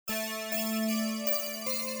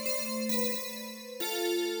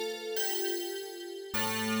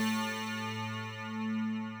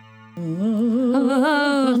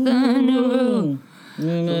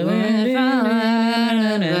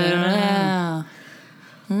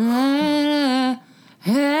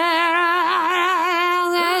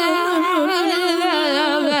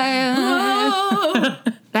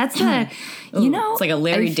That's the, it's like a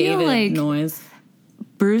Larry David noise.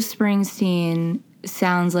 Bruce Springsteen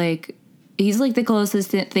sounds like he's like the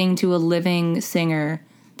closest thing to a living singer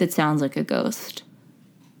that sounds like a ghost.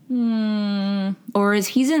 Or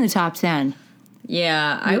he's in the top 10.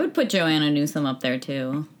 Yeah, I would put Joanna Newsom up there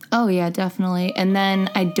too. Oh yeah, definitely. And then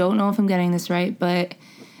I don't know if I'm getting this right, but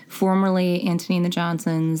formerly Anthony and the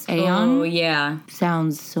Johnsons, Aeon. Oh yeah,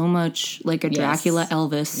 sounds so much like a Dracula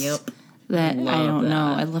Elvis. Yep. That I don't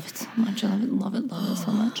know. I love it so much. I love it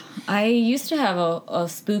so much. I used to have a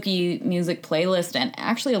spooky music playlist, and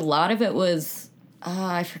actually a lot of it was,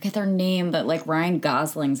 I forget their name, but like Ryan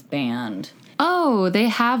Gosling's band. Oh, they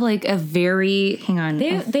have like a very, hang on.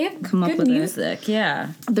 They have come good up with music,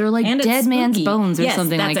 yeah. They're like and Dead Man's Bones or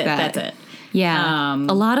something like that. That's it. Yeah.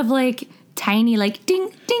 A lot of like tiny like ding,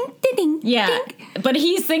 ding, ding, ding. Yeah. Ding. But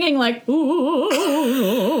he's singing like, ooh,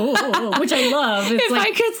 which I love. It's if like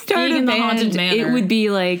I could start a band, it would be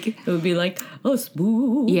like a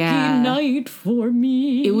spooky night for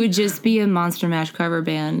me. It would just be a Monster Mash cover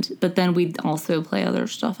band, but then we'd also play other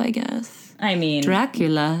stuff, I guess. I mean,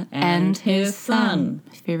 Dracula and his son.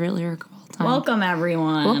 My favorite lyric of all time. Welcome,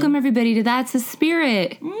 everyone. Welcome, everybody, to That's the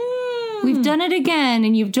Spirit. We've done it again,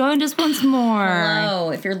 and you've joined us once more. Hello.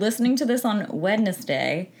 If you're listening to this on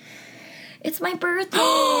Wednesday, it's my birthday.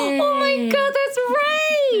 Oh my God, that's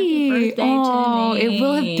right. Happy birthday to me. It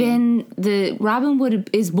will have been Robin Wood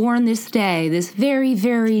is born this day, this very,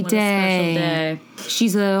 very what day. A special day.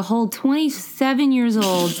 She's a whole 27 years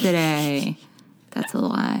old today. That's a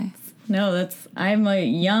lie. No, I'm a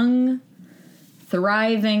young,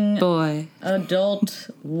 thriving boy, adult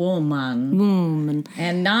woman.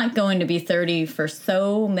 And not going to be 30 for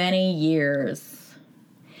so many years.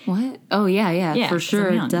 What? Oh, yeah, for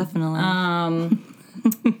sure, definitely.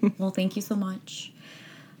 Well, thank you so much.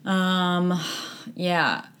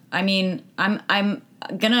 Yeah, I mean, I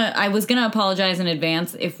was gonna apologize in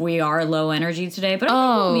advance if we are low energy today, but I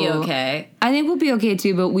think we'll be okay. I think we'll be okay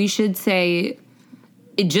too, but we should say,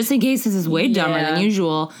 just in case this is way dumber than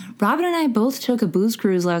usual, Robin and I both took a booze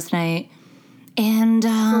cruise last night, and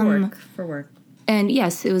for work. And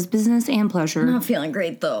yes, it was business and pleasure. Not feeling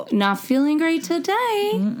great, though. Not feeling great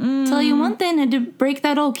today. Tell you one thing, I had to break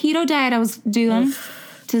that old keto diet I was doing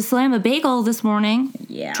to slam a bagel this morning.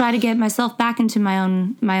 Yeah. Try to get myself back into my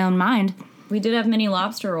own mind. We did have mini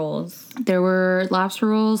lobster rolls. There were lobster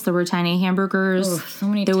rolls. There were tiny hamburgers. Oh, so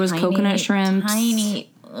many There was coconut shrimps.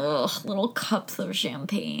 Tiny, little cups of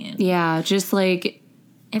champagne. Yeah, just like...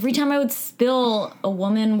 Every time I would spill, a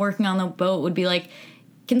woman working on the boat would be like,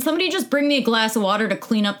 can somebody just bring me a glass of water to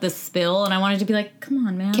clean up this spill? And I wanted to be like, come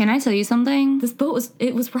on, man. Can I tell you something? This boat was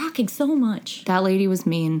rocking so much. That lady was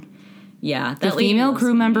mean. Yeah. The female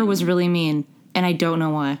crew member was really mean, and I don't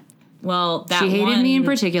know why. Well, she hated me in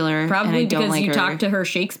particular, probably and I don't because like you her. talked to her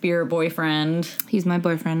Shakespeare boyfriend. He's my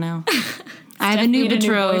boyfriend now. I have a new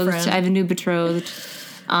betrothed.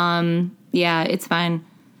 Yeah, it's fine.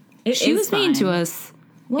 She was mean to us.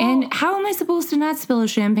 Well, and how am I supposed to not spill a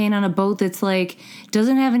champagne on a boat that's like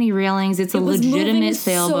doesn't have any railings? It's a legitimate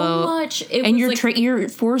sailboat. So much. And you're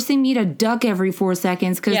forcing me to duck every 4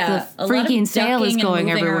 seconds because the freaking sail is going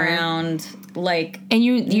everywhere. Around, like, and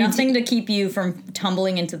you nothing to keep you from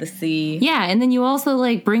tumbling into the sea. Yeah, and then you also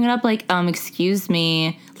like bring it up like, excuse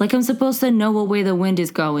me, like I'm supposed to know what way the wind is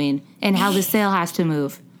going and how the sail has to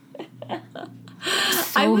move.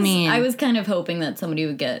 Mean. I was kind of hoping that somebody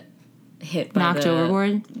would get hit by knocked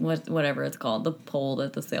overboard, whatever it's called, the pole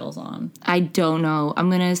that the sail's on. I don't know.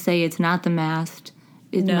 I'm gonna say it's not the mast.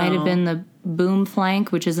 It might have been the boom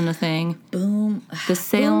flank, which isn't a thing. Boom. The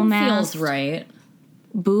sail boom mast feels right.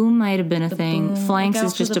 Boom might have been a thing. Boom. Flanks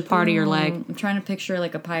is just a part of your leg. I'm trying to picture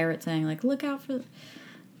like a pirate saying like, look out for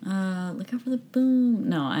the boom.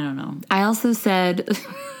 No, I don't know. I also said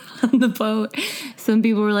on the boat, some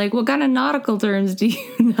people were like, what kind of nautical terms do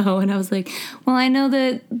you know? And I was like, well, I know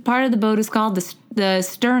that part of the boat is called the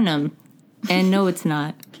sternum. And no, it's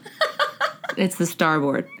not. It's the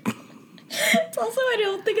starboard. It's also, I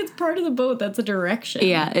don't think it's part of the boat. That's a direction.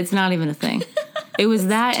 Yeah, it's not even a thing. It was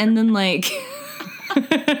that and then like...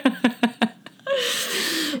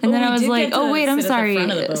 And then I was like, oh, wait, I'm sorry,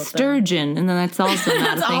 sturgeon. And then that's also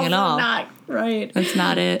not a thing at all. Not right. That's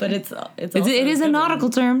not it. But it is a nautical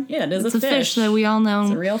term. Yeah, it is a fish that we all know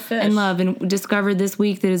it's a real fish. And love and discovered this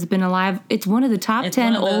week that has been alive. It's one of the top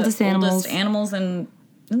 10 oldest animals in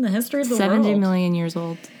the history of the world. 70 million years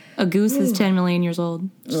old. A goose is 10 million years old.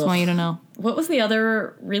 Just want you to know. What was the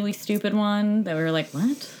other really stupid one that we were like,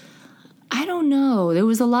 what? I don't know. There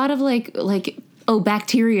was a lot of like,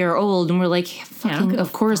 bacteria are old. And we're like, fucking,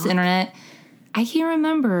 of course, internet. I can't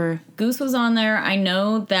remember. Goose was on there. I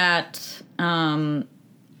know that a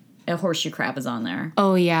horseshoe crab is on there.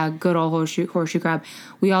 Oh, yeah. Good old horseshoe crab.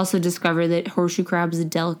 We also discovered that horseshoe crab is a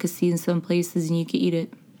delicacy in some places and you can eat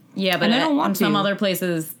it. Yeah, but in some other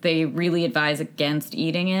places, they really advise against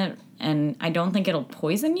eating it, and I don't think it'll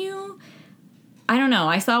poison you. I don't know.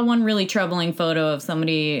 I saw one really troubling photo of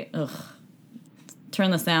somebody...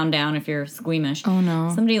 turn the sound down if you're squeamish. Oh,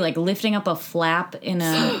 no. Somebody, like, lifting up a flap in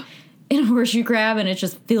a horseshoe crab, and it's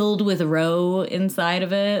just filled with roe inside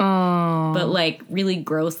of it. Oh. But, like, really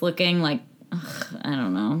gross looking, like... I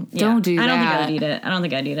don't know. Yeah. Don't do that. I don't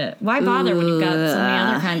think I'd eat it. Why bother when you've got so many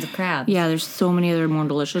other kinds of crabs? Yeah, there's so many other more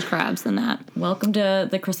delicious crabs than that. Welcome to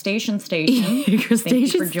the crustacean station. Crustacean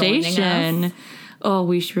Thank you for joining us. Oh,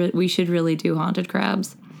 we should really do haunted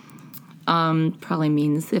crabs. Probably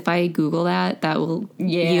means if I Google that will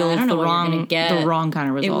yield the wrong kind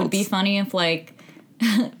of results. It would be funny if, like,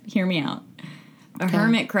 hear me out. A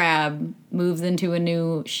hermit crab moves into a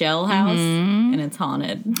new shell house and it's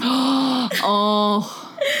haunted. Oh.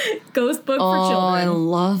 Ghost book for children. I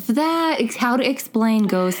love that. How to explain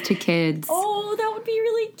ghosts to kids. Oh, that would be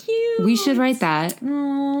really cute. We should write that.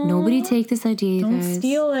 Aww. Nobody take this idea, Don't guys.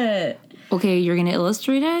 steal it. Okay, you're going to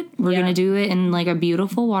illustrate it. We're going to do it in, like, a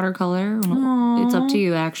beautiful watercolor. Aww. It's up to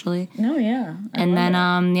you, actually. No, yeah. And then,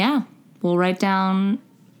 we'll write down...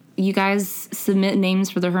 You guys submit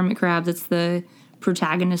names for the hermit crab. That's the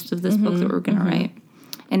protagonist of this book that we're going to write.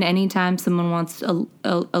 And anytime someone wants a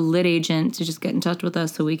lit agent to just get in touch with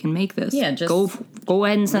us so we can make this, just go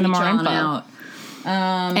ahead and send them our info. Out.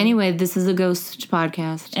 Anyway, this is a ghost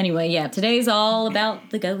podcast. Anyway, yeah, today's all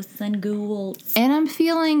about the ghosts and ghouls. And I'm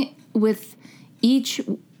feeling with each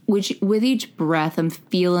breath, I'm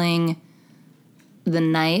feeling the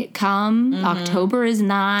night come. October is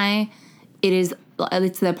nigh. It's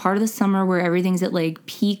that part of the summer where everything's at, like,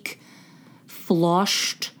 peak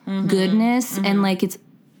flushed goodness, and, like, it's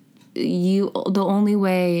the only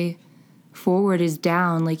way forward is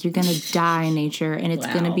down. Like, you're gonna die in nature, and it's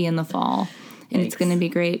gonna be in the fall, and it's gonna be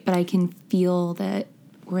great. But I can feel that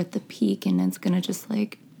we're at the peak, and it's gonna just,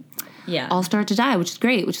 like, all start to die, which is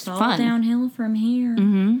great, which is fun. All downhill from here.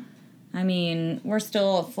 I mean, we're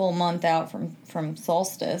still a full month out from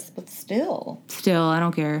solstice, but still, I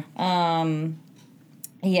don't care.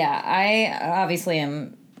 Yeah, I obviously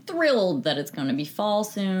am thrilled that it's going to be fall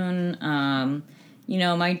soon.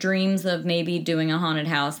 My dreams of maybe doing a haunted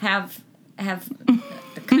house have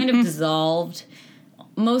kind of dissolved,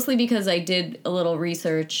 mostly because I did a little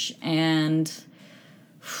research and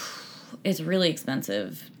it's really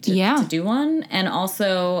expensive to do one. And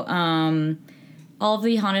also, all of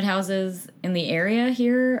the haunted houses in the area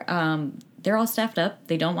here, they're all staffed up.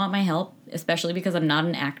 They don't want my help, especially because I'm not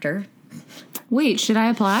an actor. Wait, should I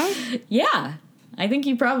apply? Yeah. I think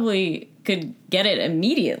you probably could get it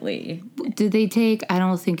immediately. Did they take... I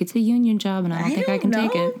don't think it's a union job, and I don't think I can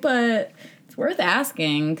take it. But it's worth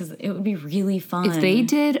asking, because it would be really fun. If they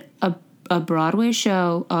did a Broadway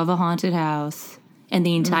show of a haunted house, and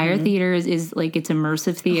the entire theater is like, it's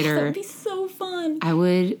immersive theater... that would be so fun.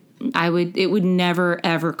 It would never,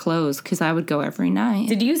 ever close, because I would go every night.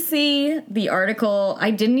 Did you see the article?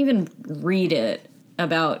 I didn't even read it.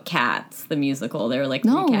 About Cats, the musical. They were, like,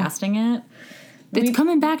 recasting it. It's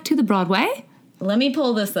coming back to the Broadway? Let me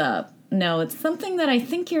pull this up. No, it's something that I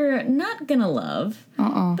think you're not gonna love.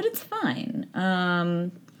 But it's fine.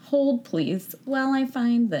 Hold, please, while I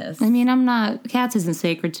find this. I mean, Cats isn't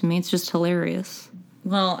sacred to me. It's just hilarious.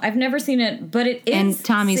 Well, I've never seen it, but it is and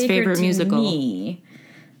Tommy's favorite musical. Me.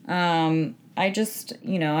 I just,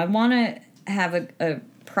 I want to have a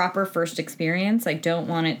proper first experience. I don't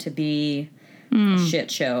want it to be... a shit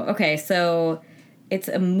show. Okay, so it's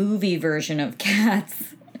a movie version of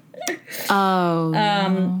Cats.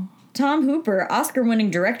 No. Tom Hooper, Oscar-winning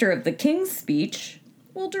director of The King's Speech,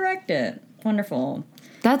 will direct it. Wonderful.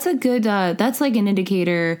 That's a good... that's like an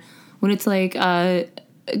indicator when it's like a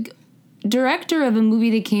director of a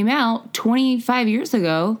movie that came out 25 years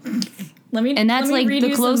ago. And that's like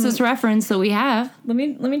the closest reference that we have. Let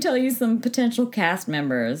me tell you some potential cast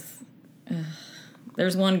members.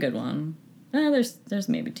 There's one good one. There's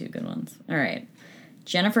maybe two good ones. All right.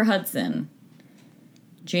 Jennifer Hudson.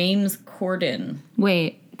 James Corden.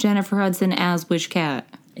 Wait, Jennifer Hudson as which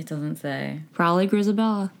cat? It doesn't say. Probably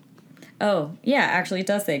Grisabella. Oh, yeah, actually it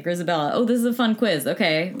does say Grisabella. Oh, this is a fun quiz.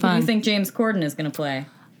 Okay. Who do you think James Corden is going to play?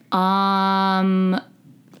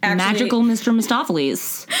 Magical Mr.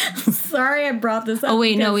 Mistopheles. sorry I brought this up. Oh,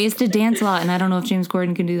 wait, no, he has to dance a lot, and I don't know if James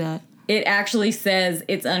Corden can do that. It actually says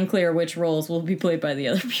it's unclear which roles will be played by the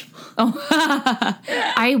other people. Oh,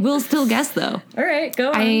 I will still guess, though. All right, go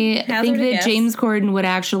on. I think that James Corden would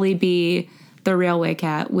actually be the railway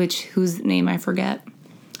cat, whose name I forget.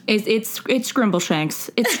 It's Scrimbleshanks.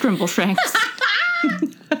 It's Scrimbleshanks.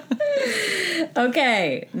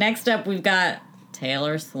 Okay, next up we've got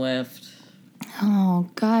Taylor Swift. Oh,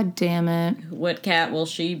 God damn it. What cat will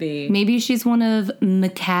she be? Maybe she's one of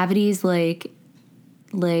McCavity's, like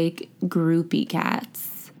groupie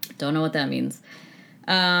cats. Don't know what that means.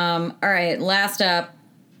 All right, last up,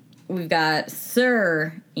 we've got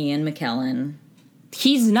Sir Ian McKellen.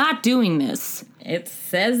 He's not doing this. It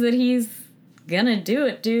says that he's gonna do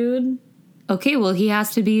it, dude. Okay, well, he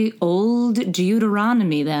has to be old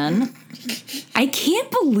Deuteronomy then. I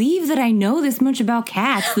can't believe that I know this much about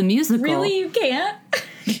Cats, the musical. Really, you can't?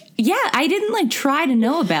 Yeah, I didn't, try to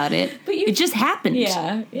know about it. But it just happened.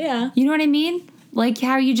 Yeah. You know what I mean? Like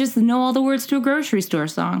how you just know all the words to a grocery store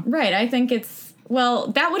song. Right, I think it's... Well,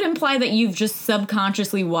 that would imply that you've just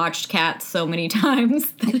subconsciously watched Cats so many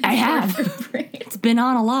times. I have. It's been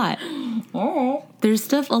on a lot. Oh. There's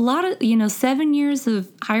stuff, a lot of, 7 years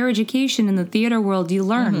of higher education in the theater world, you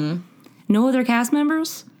learn. Mm-hmm. No other cast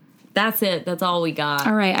members? That's it. That's all we got.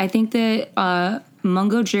 All right, I think that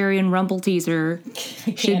Mungo Jerry and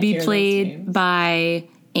Rumpelteazer should be played by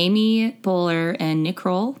Amy Poehler and Nick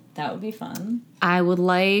Kroll. That would be fun. I would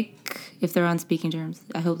like, if they're on speaking terms,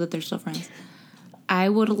 I hope that they're still friends. I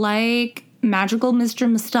would like Magical Mr.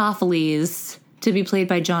 Mistopheles to be played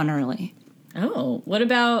by John Early. Oh, what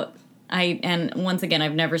about, and once again,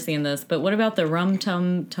 I've never seen this, but what about the Rum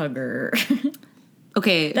Tum Tugger?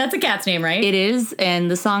 Okay. That's a cat's name, right? It is, and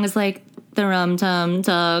the song is like, the Rum Tum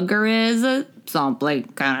Tugger is a something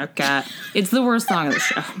kind of cat. It's the worst song of the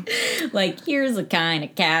show. Like, here's a kind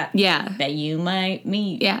of cat that you might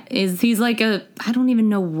meet. Yeah, he's like I don't even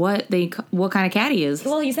know what kind of cat he is.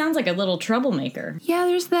 Well, he sounds like a little troublemaker. Yeah,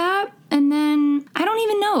 there's that. And then, I don't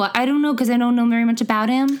even know. I don't know because I don't know very much about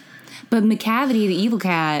him. But McCavity, the evil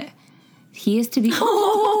cat, he is to be...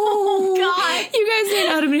 Oh, God. You guys may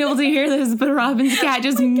not have been able to hear this, but Robin's cat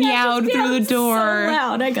just meowed through the door. So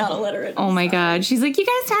loud. I gotta let her in. Oh, my God. She's like, you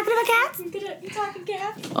guys talking about cats? You talking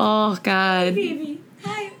cats? Oh, God. Baby.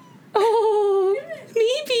 Hi. Oh,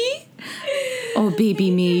 maybe. Oh,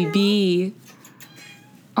 baby, maybe.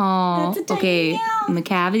 Oh, okay.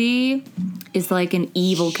 McCavity is like an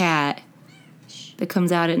evil cat that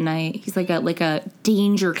comes out at night. He's like a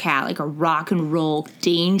danger cat, like a rock and roll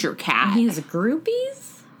danger cat. He has groupies?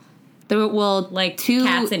 Like two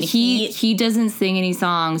cats in heat. He doesn't sing any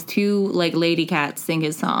songs. Two lady cats sing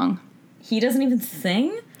his song. He doesn't even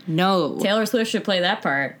sing? No. Taylor Swift should play that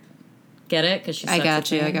part. Get it? Because I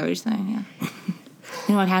got you. I got what you're saying. Yeah.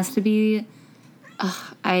 You know, it has to be.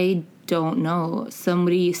 I don't know.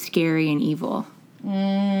 Somebody scary and evil.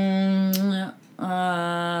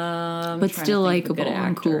 But still likable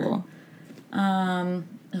and cool. I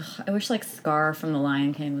wish Scar from The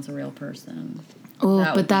Lion King was a real person.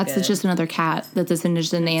 Oh, but that's just another cat. That isn't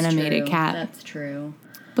just an animated cat. That's true.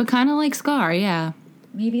 But kind of like Scar, yeah.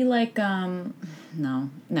 Maybe no,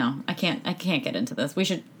 I can't get into this. We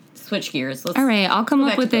should switch gears. All right, I'll come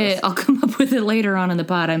up with it. I'll come up with it later on in the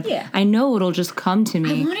pod. I know it'll just come to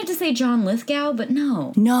me. I wanted to say John Lithgow, but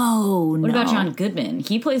no. What about John Goodman?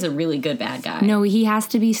 He plays a really good bad guy. No, he has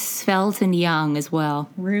to be svelte and young as well.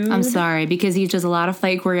 Rude. I'm sorry, because he does a lot of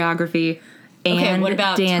fight choreography and dancing. Okay, what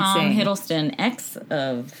about Tom Hiddleston, ex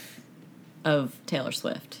of Taylor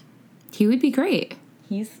Swift? He would be great.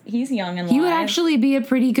 He's young and live. He would actually be a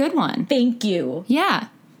pretty good one. Thank you. Yeah.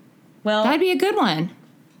 Well, that'd be a good one.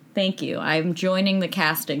 Thank you. I'm joining the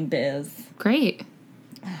casting biz. Great.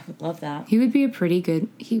 I would love that. He'd be a pretty good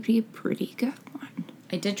one.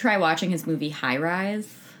 I did try watching his movie High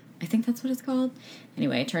Rise. I think that's what it's called.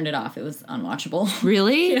 Anyway, I turned it off. It was unwatchable.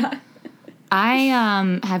 Really? Yeah.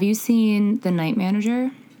 Have you seen The Night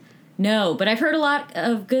Manager? No, but I've heard a lot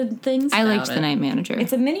of good things I about liked The Night Manager.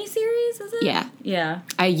 It's a miniseries, is it? Yeah. Yeah.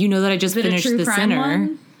 You know that I just finished The Sinner.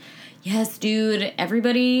 One? Yes, dude.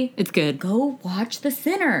 Everybody. It's good. Go watch The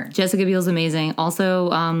Sinner. Jessica Biel's amazing. Also,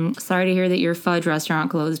 sorry to hear that your fudge restaurant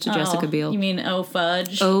closed to Jessica Biel. You mean Oh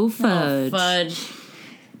Fudge? Oh Fudge. Oh Fudge.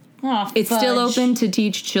 Oh, it's still open to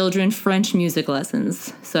teach children French music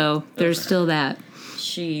lessons. So there's still that.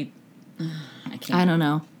 I can't. I don't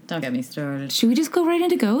know. Don't get me started. Should we just go right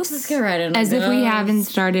into Ghosts? Let's go right into As Ghosts. if we haven't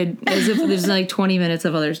started, as if there's 20 minutes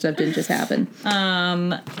of other stuff didn't just happen.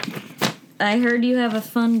 I heard you have a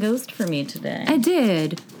fun ghost for me today. I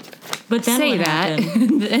did. But then say that,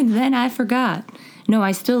 and then I forgot. No,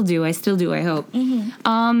 I still do, I hope.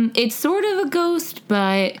 Mm-hmm. It's sort of a ghost,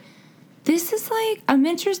 but this is like, I'm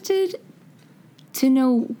interested to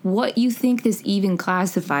know what you think this even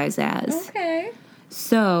classifies as. Okay.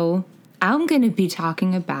 So, I'm going to be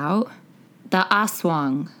talking about the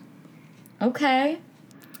aswang. Okay.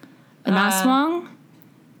 An aswang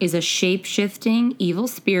is a shape-shifting evil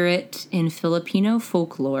spirit in Filipino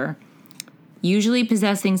folklore, usually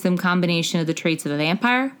possessing some combination of the traits of a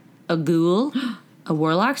vampire, a ghoul, a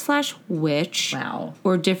warlock/witch,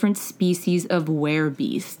 or different species of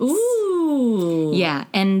werebeasts. Ooh. Yeah,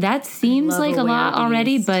 and that seems like a lot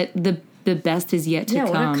already, but the best is yet to come.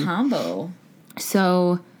 Yeah, what a combo.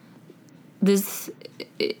 So, there's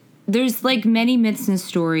like many myths and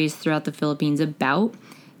stories throughout the Philippines about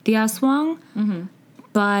the aswang,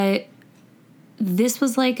 but this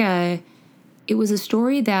was like it was a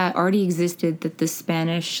story that already existed that the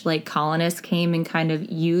Spanish like colonists came and kind of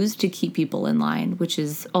used to keep people in line, which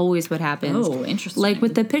is always what happens. Oh, interesting. Like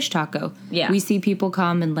with the pish taco. Yeah. We see people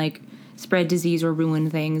come and like spread disease or ruin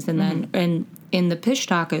things, and then and in the pish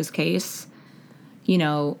taco's case, you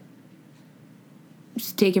know,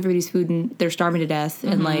 just take everybody's food and they're starving to death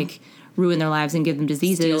and like ruin their lives and give them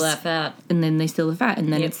diseases. Steal that fat. And then they steal the fat,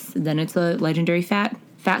 and then it's a legendary fat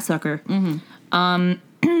sucker.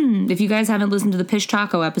 If you guys haven't listened to the Pish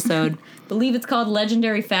Taco episode, believe it's called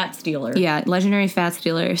Legendary Fat Stealer. Yeah, Legendary Fat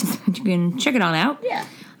Stealers. You can check it on out. Yeah.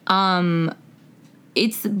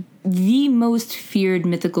 It's the most feared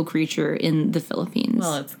mythical creature in the Philippines.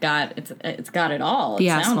 Well, it's got it all. It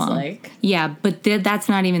sounds like. Yeah, but that's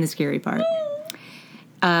not even the scary part.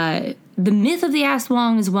 The myth of the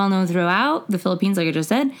aswang is well known throughout the Philippines, like I just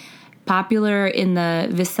said. Popular in the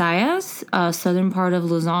Visayas, southern part of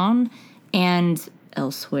Luzon, and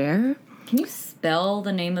elsewhere. Can you spell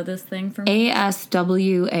the name of this thing for me?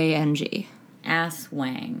 Aswang.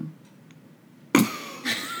 Aswang.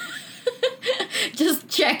 Just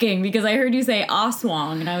checking, because I heard you say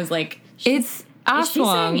aswang, and I was like, it's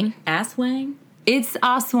aswang. Aswang? It's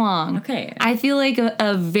aswang. Okay. I feel like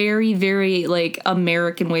a very, very, like,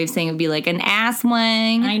 American way of saying it would be like an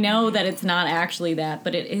asswang. I know that it's not actually that,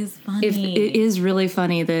 but it is funny. It is really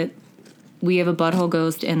funny that we have a butthole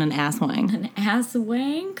ghost and an asswang. An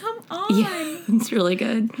asswang? Come on. Yeah, it's really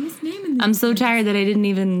good. Who's naming this? I'm so tired that I didn't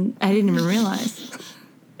even realize.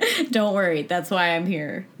 Don't worry, that's why I'm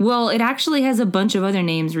here. Well, it actually has a bunch of other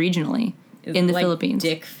names regionally in the Philippines.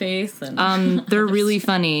 Dick face and they're really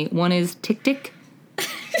funny. One is Tik Tik,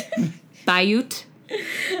 Bayut,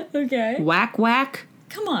 okay, Whack Whack,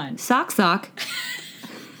 come on, Sock Sock,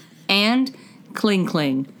 and Cling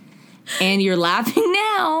Cling. And you're laughing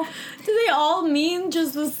now. Do they all mean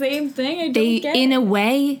just the same thing? I don't get it. In a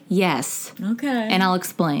way, yes. Okay. And I'll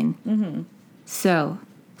explain. So,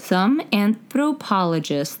 some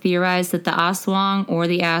anthropologists theorize that the aswang or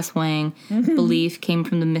the aswang belief came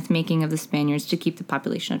from the myth-making of the Spaniards to keep the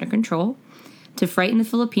population under control. To frighten the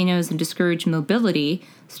Filipinos and discourage mobility,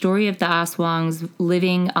 story of the aswangs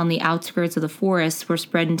living on the outskirts of the forests were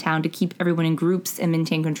spread in town to keep everyone in groups and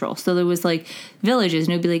maintain control. So there was like villages,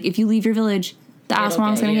 and it would be like, if you leave your village, the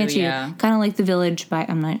aswang's going to get you. Yeah. Kind of like The Village by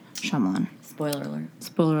M. Night Shyamalan.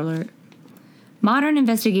 Spoiler alert. Modern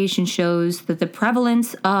investigation shows that the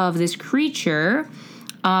prevalence of this creature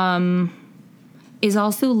is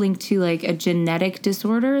also linked to like a genetic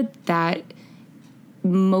disorder that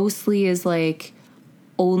mostly is like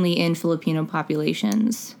only in Filipino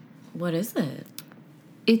populations. What is it?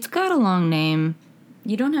 It's got a long name.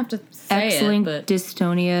 You don't have to say X-linked it, but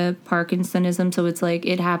dystonia Parkinsonism. So it's like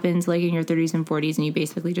it happens like in your 30s and 40s, and you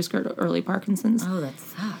basically just go to early Parkinson's. Oh, that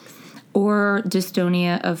sucks. Or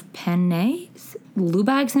dystonia of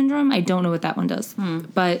Penne-Lubag syndrome. I don't know what that one does,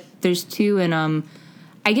 but there's two, and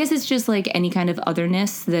I guess it's just like any kind of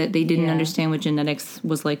otherness that they didn't understand what genetics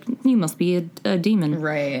was like. You must be a demon,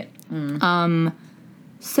 right?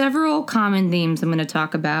 Several common themes I'm going to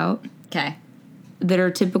talk about. Okay. That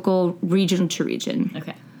are typical region to region.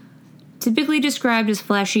 Okay. Typically described as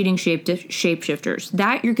flesh-eating shapeshifters.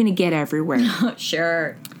 That you're going to get everywhere.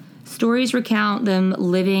 Sure. Stories recount them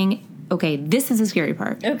living... Okay, this is the scary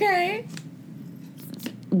part. Okay.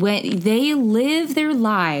 When they live their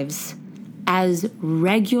lives as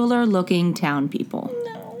regular-looking town people.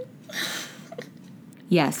 No.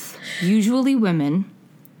 Yes. Usually women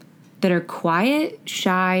that are quiet,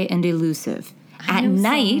 shy, and elusive. At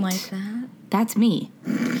night... like that. That's me.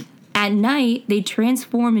 At night, they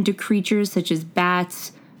transform into creatures such as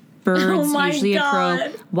bats, birds, usually a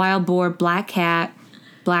crow, wild boar, black cat,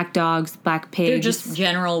 black dogs, black pigs. They're just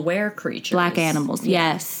general were-creatures. Black animals,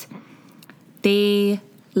 yes. They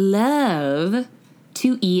love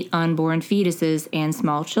to eat unborn fetuses and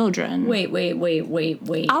small children.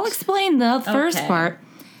 Wait. I'll explain the first part.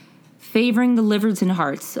 Favoring the livers and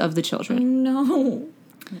hearts of the children. No.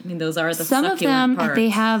 I mean, those are the some of them, parts. They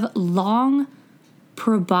have long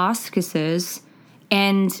proboscises,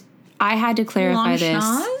 and I had to clarify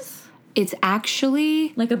this. It's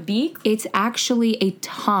actually... like a beak? It's actually a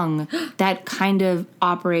tongue that kind of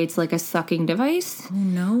operates like a sucking device. Oh,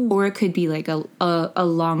 no. Or it could be like a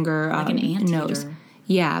longer like an anteater. nose.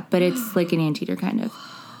 Yeah, but it's like an anteater kind of.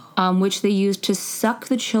 Which they use to suck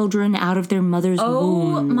the children out of their mother's wombs.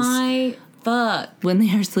 Oh, my fuck. When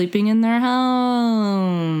they are sleeping in their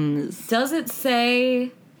homes. Does it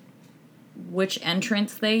say which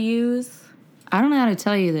entrance they use? I don't know how to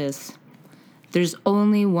tell you this. There's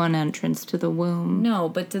only one entrance to the womb. No,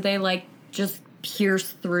 but do they, like, just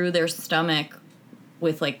pierce through their stomach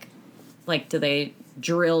with, like, do they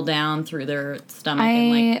drill down through their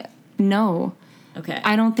stomach? No. Okay.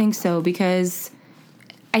 I don't think so, because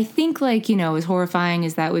I think, like, you know, as horrifying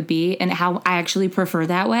as that would be, and how I actually prefer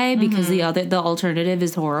that way, because the alternative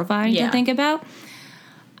is horrifying to think about.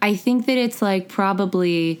 I think that it's, like,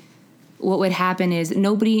 probably... what would happen is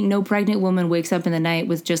no pregnant woman wakes up in the night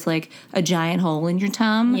with just like a giant hole in your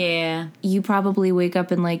tongue. Yeah. You probably wake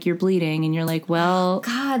up and like you're bleeding and you're like, well.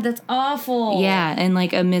 God, that's awful. Yeah. And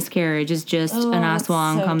like a miscarriage is just an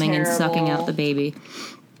aswang coming and sucking out the baby.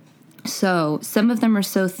 So some of them are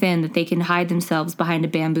so thin that they can hide themselves behind a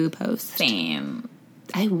bamboo post. Same.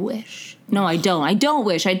 I wish. No, I don't. I don't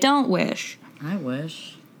wish. I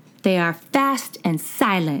wish. They are fast and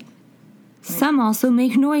silent. Some also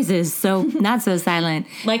make noises, so not so silent.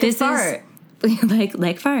 Like a fart.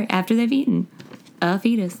 like fart after they've eaten a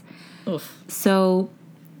fetus. Oof. So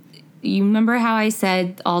you remember how I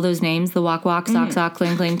said all those names, the walk, walk, sock, sock,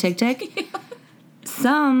 cling, cling, tick, tick? Yeah.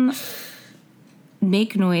 Some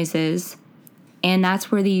make noises, and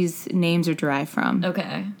that's where these names are derived from.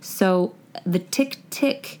 Okay. So the tick,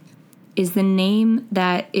 tick is the name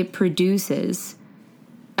that it produces.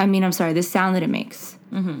 The sound that it makes.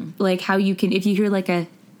 Mm-hmm. Like how you can, if you hear like a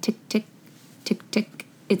tick, tick, tick, tick,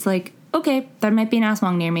 it's like, okay, there might be an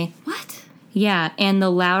aswang near me. What? Yeah, and the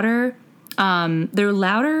louder, they're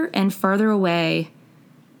louder and farther away.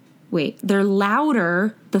 Wait, they're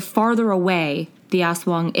louder the farther away the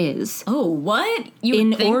aswang is. Oh, what?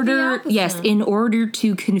 In order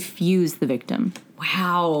to confuse the victim.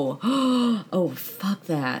 Wow. Oh, fuck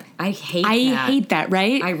that. I hate that,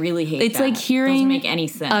 right? I really hate it's that. It's like hearing doesn't make any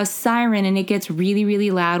sense. A siren, and it gets really,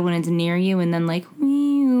 really loud when it's near you, and then like,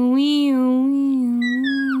 wee, wee, wee.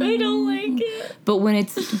 I don't like it. But when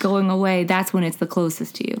it's going away, that's when it's the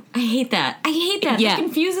closest to you. I hate that. Yeah. It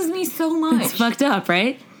confuses me so much. It's fucked up,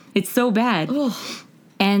 right? It's so bad. Ugh.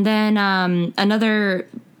 And then another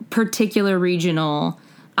particular regional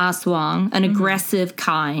aswang, an aggressive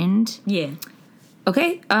kind. Yeah.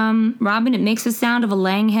 Okay, Robin, it makes the sound of a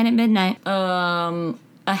laying hen at midnight. A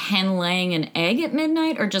hen laying an egg at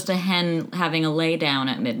midnight, or just a hen having a lay down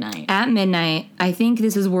at midnight? At midnight. I think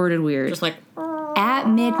this is worded weird. Just like... At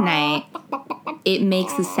midnight, it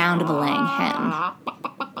makes the sound of a laying hen.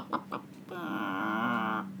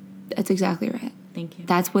 That's exactly right. Thank you.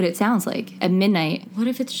 That's what it sounds like at midnight. What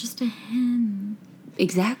if it's just a hen?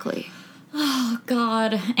 Exactly. Oh,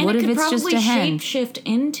 God. And what it if could it's probably just a hen? shape-shift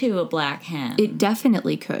into a black hen. It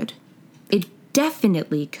definitely could.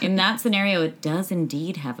 In that scenario, it does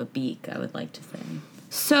indeed have a beak, I would like to say.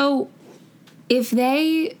 So, if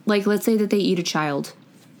they, like, let's say that they eat a child,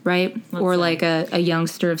 right? Like a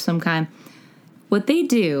youngster of some kind. What they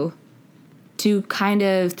do to kind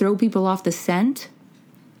of throw people off the scent,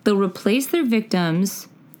 they'll replace their victims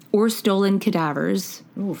or stolen cadavers.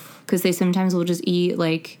 Oof. Because they sometimes will just eat,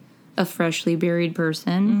 like, a freshly buried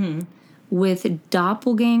person with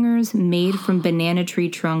doppelgangers made from banana tree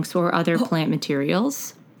trunks or other plant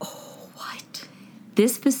materials. Oh, what?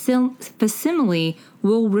 This facsimile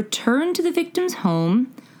will return to the victim's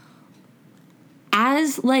home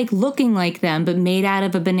as, like, looking like them, but made out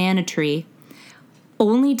of a banana tree,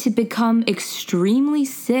 only to become extremely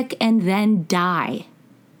sick and then die.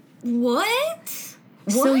 What?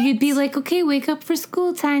 So you'd be like, okay, wake up for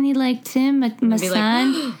school, Tiny, like Tim, my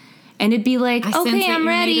son. Like, and it'd be like, okay, I'm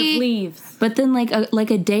ready. Leaves. But then like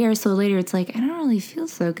a day or so later, it's like, I don't really feel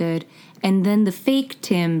so good. And then the fake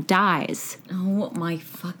Tim dies. Oh, my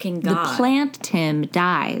fucking God. The plant Tim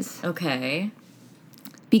dies. Okay.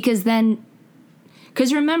 Because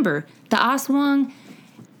remember, the aswang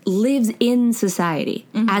lives in society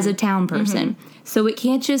as a town person. So it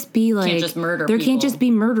can't just be like... Can't just murder There people. can't just be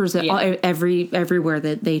murders everywhere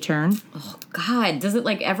that they turn. Oh, God. Does it,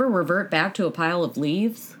 like, ever revert back to a pile of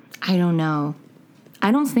leaves? I don't know.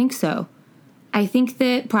 I don't think so. I think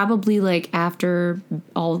that probably, like, after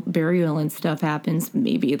all burial and stuff happens,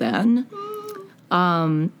 maybe then.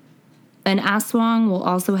 An aswang will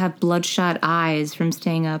also have bloodshot eyes from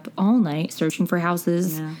staying up all night searching for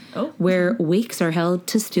houses where wakes are held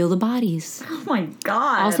to steal the bodies. Oh my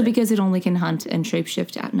God. Also because it only can hunt and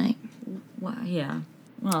shapeshift at night. Wow, yeah.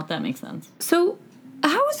 Well, that makes sense. So,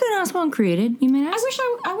 how was an aswang created, you might ask?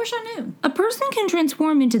 I wish I knew. A person can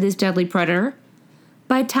transform into this deadly predator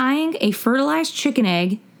by tying a fertilized chicken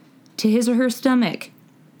egg to his or her stomach.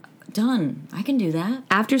 Done. I can do that.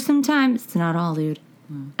 After some time, it's not all, dude.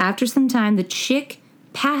 After some time, the chick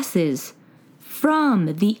passes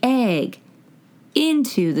from the egg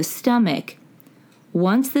into the stomach.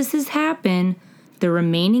 Once this has happened, the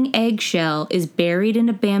remaining eggshell is buried in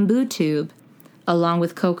a bamboo tube along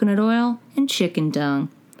with coconut oil and chicken dung.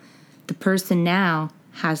 The person now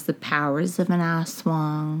has the powers of an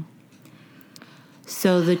aswang.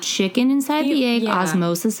 So the chicken inside the egg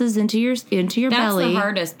osmoses into your belly. That's the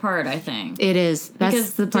hardest part, I think. It is.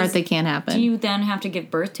 That's the part that can't happen. Do you then have to give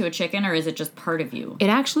birth to a chicken, or is it just part of you? It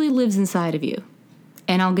actually lives inside of you.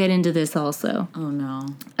 And I'll get into this also. Oh, no.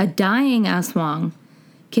 A dying aswang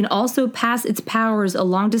can also pass its powers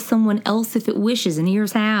along to someone else if it wishes, and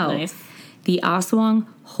here's how. Nice. The aswang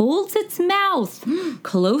holds its mouth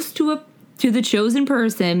close to the chosen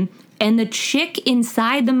person, and the chick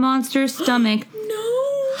inside the monster's stomach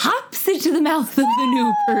hops into the mouth of the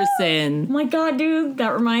new person. Oh my God, dude.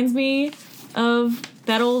 That reminds me of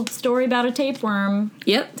that old story about a tapeworm.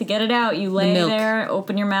 Yep. To get it out, you lay there,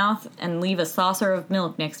 open your mouth, and leave a saucer of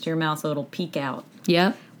milk next to your mouth so it'll peek out.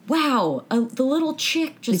 Yep. Wow. The little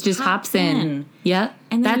chick just hops in. Yep.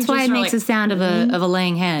 And that's why it makes a sound of a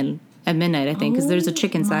laying hen at midnight, I think, because there's a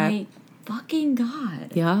chick inside. My fucking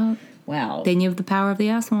God. Yeah. Wow. Then you have the power of the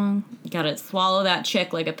aswang. You gotta swallow that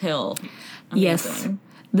chick like a pill. Amazing. Yes.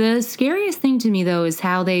 The scariest thing to me, though, is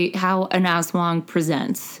how an aswang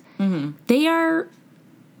presents. Mm-hmm.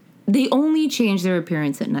 They only change their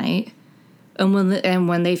appearance at night, and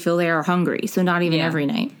when they feel they are hungry. So not even every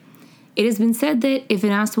night. It has been said that if an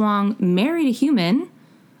aswang married a human,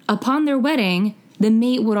 upon their wedding, the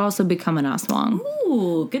mate would also become an aswang.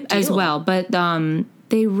 Ooh, good deal. As well, but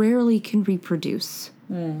they rarely can reproduce.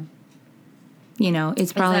 Mm. You know,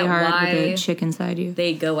 it's probably hard with a chick inside you.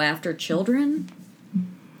 They go after children?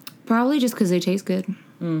 Probably just because they taste good.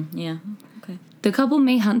 Yeah. Okay. The couple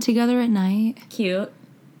may hunt together at night. Cute.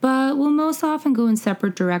 But will most often go in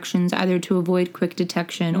separate directions, either to avoid quick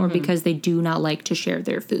detection or because they do not like to share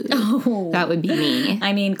their food. Oh. That would be me.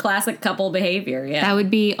 I mean, classic couple behavior, yeah. That would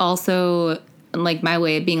be also, like, my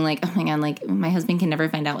way of being like, oh my God, like, my husband can never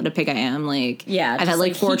find out what a pig I am. Like, yeah, I've had,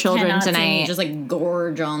 like, 4 children tonight. Just, like,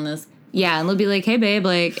 gorge on this. Yeah, and they'll be like, hey, babe,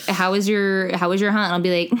 like, how was your hunt? And I'll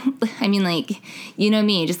be like, I mean, like, you know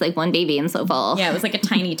me, just, like, one baby, I'm so full. Yeah, it was, like, a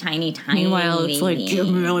tiny Meanwhile, it's like,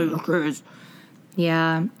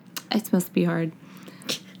 yeah, it's supposed to be hard.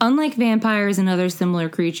 Unlike vampires and other similar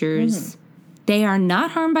creatures, they are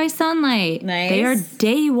not harmed by sunlight. Nice. They are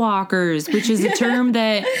daywalkers, which is a term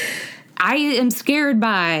that I am scared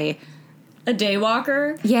by. A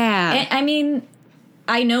daywalker? Yeah. I mean,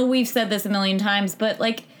 I know we've said this a million times, but,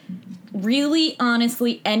 like, really,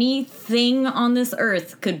 honestly, anything on this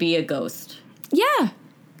earth could be a ghost. Yeah.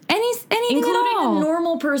 Anything including at all. A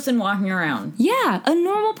normal person walking around. Yeah, a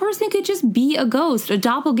normal person could just be a ghost. A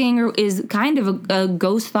doppelganger is kind of a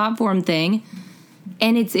ghost thought form thing.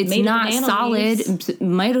 And it's not solid. Leaves.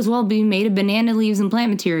 Might as well be made of banana leaves and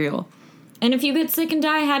plant material. And if you get sick and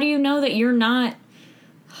die, how do you know that you're not...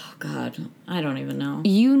 Oh, God. I don't even know.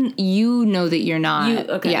 You know that you're not.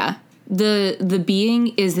 Okay. Yeah. The being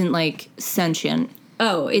isn't, like, sentient.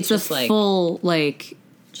 Oh, it's just a full, like...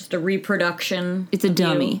 Just a reproduction. It's a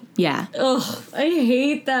dummy. Yeah. Ugh, I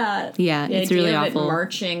hate that. Yeah, it's really awful. It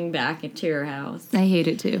marching back into your house. I hate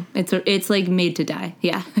it too. It's like made to die.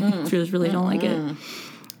 Yeah, really don't like it.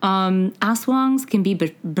 Aswangs can be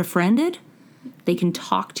befriended. They can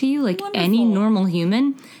talk to you like any normal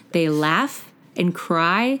human. They laugh and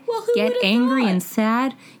cry, get angry and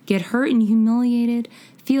sad, get hurt and humiliated,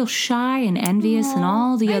 feel shy and envious, and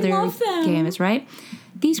all the other gamuts, right?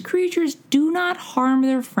 These creatures do not harm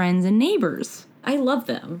their friends and neighbors. I love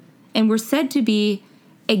them. And were said to be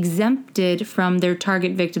exempted from their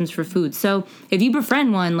target victims for food. So if you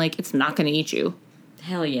befriend one, like, it's not going to eat you.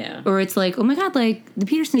 Hell yeah. Or it's like, oh my God, like, the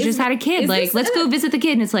Petersons just had a kid. Like, let's go visit the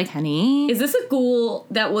kid. And it's like, honey. Is this a ghoul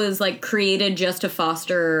that was, like, created just to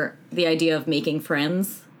foster the idea of making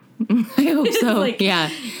friends? I hope so. Like,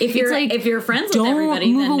 yeah. If you're friends with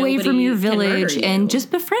everybody, don't move away from your village and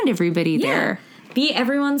just befriend everybody there. Be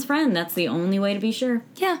everyone's friend. That's the only way to be sure.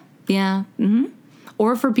 Yeah. Yeah. Mm-hmm.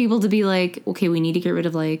 Or for people to be like, okay, we need to get rid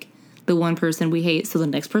of, like, the one person we hate. So the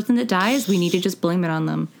next person that dies, we need to just blame it on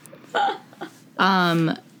them.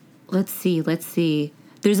 Let's see.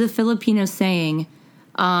 There's a Filipino saying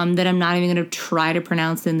that I'm not even going to try to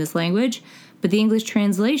pronounce in this language, but the English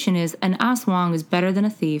translation is, an aswang is better than a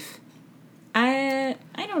thief. I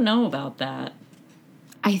don't know about that.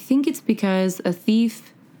 I think it's because a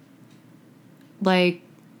thief, like,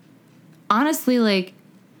 honestly, like,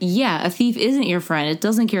 yeah, a thief isn't your friend. It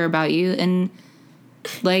doesn't care about you, and,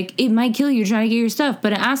 like, it might kill you trying to get your stuff,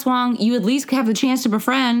 but an aswang, you at least have the chance to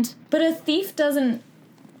befriend. But a thief doesn't,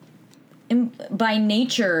 by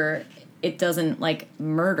nature, it doesn't, like,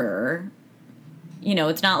 murder. You know,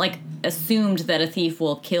 it's not, like, assumed that a thief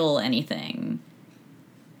will kill anything.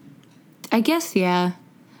 I guess, yeah.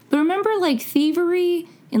 But remember, like, thievery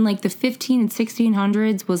in, like, the 15 and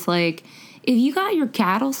 1600s was, like, if you got your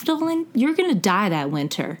cattle stolen, you're going to die that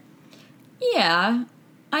winter. Yeah,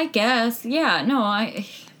 I guess. Yeah, no,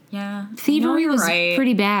 yeah. Thievery was right.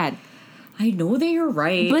 pretty bad. I know that you're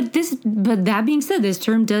right. But that being said, this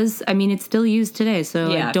term does, I mean, it's still used today,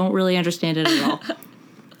 so I don't really understand it at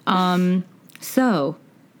all. So,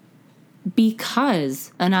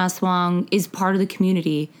 because an aswang is part of the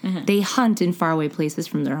community, they hunt in faraway places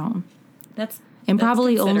from their home. That's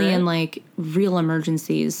probably only in, like, real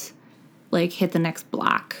emergencies, like, hit the next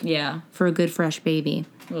block. Yeah. For a good fresh baby.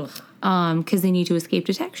 Ugh. Because they need to escape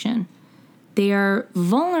detection. They are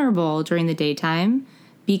vulnerable during the daytime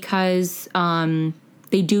because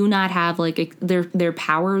they do not have, like, their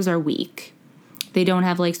powers are weak. They don't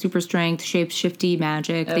have, like, super strength, shape-shifty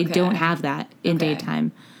magic. Okay. They don't have that in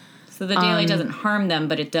daytime. So the daylight doesn't harm them,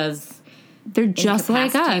 but it does. They're just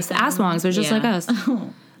like us. Aswangs are just like us.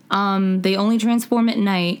 They only transform at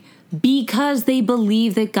night because they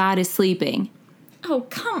believe that God is sleeping. Oh,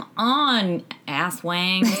 come on,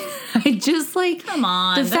 asswang. I just, like, come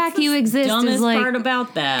on. The fact you exist is, like, part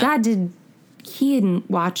about that. God he isn't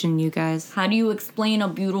watching you guys. How do you explain a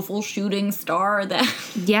beautiful shooting star that?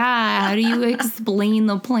 Yeah, how do you explain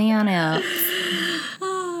the planet?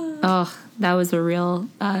 Oh, that was a real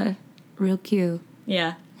cue.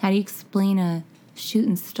 Yeah. How do you explain a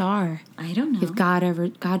shooting star? I don't know. If God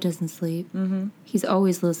doesn't sleep, He's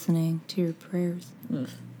always listening to your prayers. Ugh.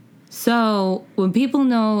 So when people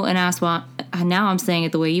know an aswang, now I'm saying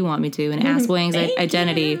it the way you want me to, an aswang's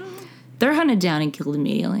identity, they're hunted down and killed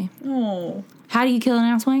immediately. Oh. How do you kill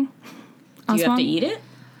an aswang? Do you have to eat it?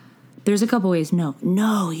 There's a couple ways. No,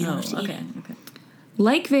 you don't have to eat it. Okay.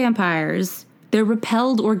 Like vampires, they're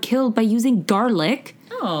repelled or killed by using garlic,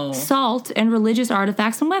 salt, and religious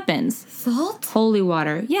artifacts and weapons. Salt? Holy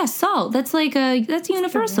water. Yeah, salt. That's like that's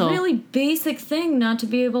universal. It's a really basic thing not to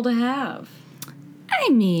be able to have. I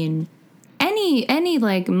mean, any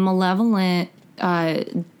like malevolent,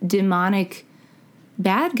 demonic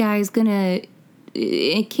bad guy's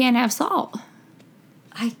it can't have salt.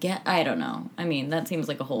 I don't know. I mean, that seems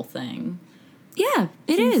like a whole thing. Yeah,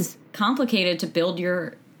 it is complicated to build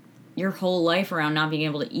your whole life around not being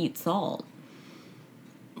able to eat salt.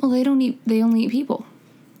 Well, they only eat people.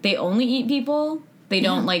 They only eat people? They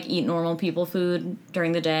don't, like, eat normal people food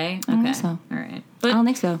during the day? I don't think so. All right. But I don't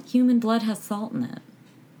think so. Human blood has salt in it.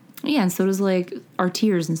 Yeah, and so does, like, our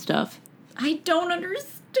tears and stuff. I don't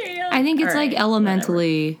understand. I think it's, like,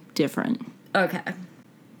 elementally different. Okay.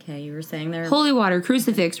 Okay, you were saying there. Holy water,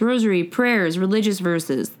 crucifix, rosary, prayers, religious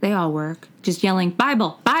verses. They all work. Just yelling,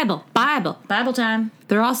 Bible, Bible, Bible. Bible time.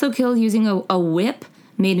 They're also killed using a whip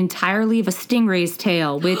made entirely of a stingray's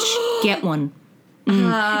tail, which, get one. Ooh,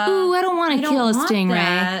 I don't want to kill a stingray.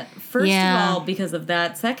 That. First of all, because of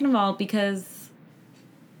that. Second of all, because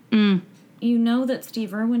you know that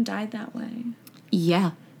Steve Irwin died that way.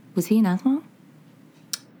 Yeah. Was he an aswang?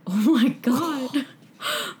 Oh my God.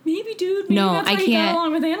 Maybe, dude. Maybe no, that's I why can't. He got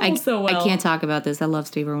along with animals so well. I can't talk about this. I love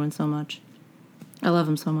Steve Irwin so much. I love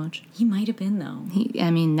him so much. He might have been, though.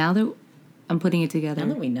 I mean, now that I'm putting it together.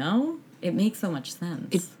 Now that we know, it makes so much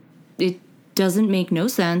sense. It doesn't make no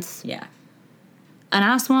sense. Yeah. An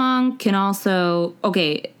aswang can also...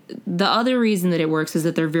 Okay, the other reason that it works is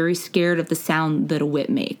that they're very scared of the sound that a whip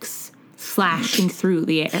makes. Slashing through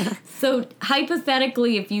the air. So,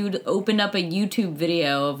 hypothetically, if you'd opened up a YouTube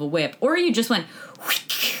video of a whip, or you just went...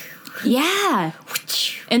 Yeah.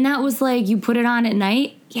 And that was like, you put it on at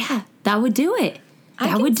night, yeah, that would do it.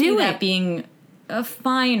 That would do it. That being a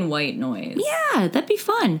fine white noise. Yeah, that'd be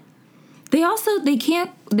fun. They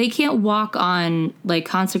can't walk on, like,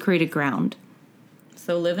 consecrated ground.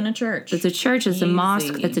 So live in a church. It's a church, it's a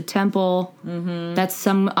mosque, it's a temple. Mm-hmm. That's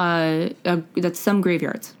some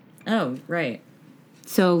graveyards. Oh, right.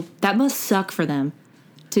 So that must suck for them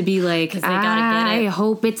to be like, they gotta get it. I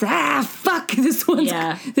hope it's fuck. This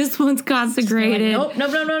one's consecrated. Like,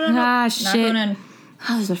 nope. Ah, shit. Not going in.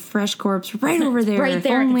 Oh, there's a fresh corpse right over there. Right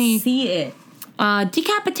there. I can see it.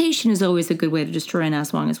 Decapitation is always a good way to destroy an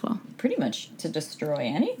aswang as well. Pretty much to destroy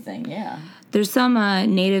anything, yeah. There's some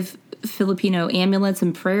native Filipino amulets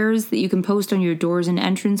and prayers that you can post on your doors and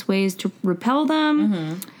entranceways to repel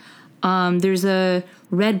them. Mm-hmm. There's a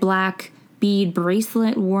red-black bead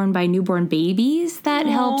bracelet worn by newborn babies that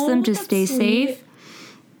helps them to stay safe.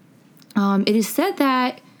 It is said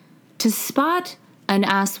that to spot an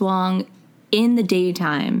aswang in the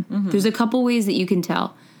daytime, there's a couple ways that you can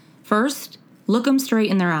tell. First, look them straight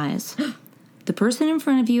in their eyes. The person in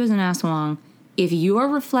front of you is an aswang if your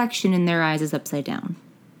reflection in their eyes is upside down.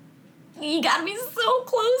 You gotta be so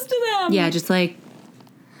close to them. Yeah, just like...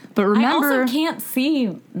 But remember... I also can't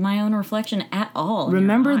see my own reflection at all.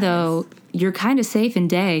 Remember, though, you're kind of safe in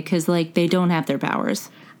day because, like, they don't have their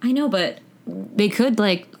powers. I know, but... They could,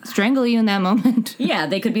 like, strangle you in that moment. Yeah,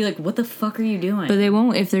 they could be like, what the fuck are you doing? But they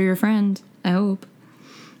won't if they're your friend, I hope.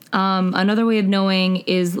 Another way of knowing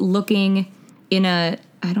is looking in a...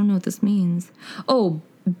 I don't know what this means. Oh,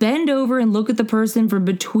 bend over and look at the person from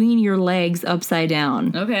between your legs upside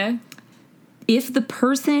down. Okay. If the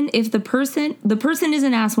person is an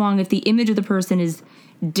aswang, if the image of the person is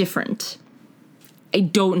different. I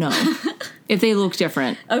don't know if they look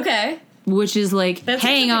different. Okay. Which is like,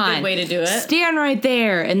 hang on. A good way to do it. Stand right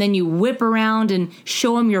there, and then you whip around and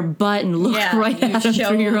show them your butt and look right at them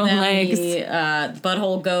through your own legs. The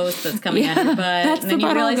butthole ghost that's coming out of your butt. That's and then the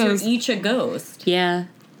you realize ghost. You're each a ghost. Yeah.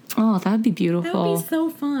 Oh, that'd be beautiful. That would be so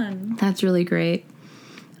fun. That's really great.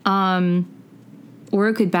 Or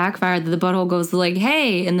it could backfire that the butthole goes like,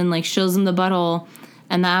 hey, and then like shows him the butthole,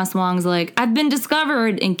 and the aswang's like, I've been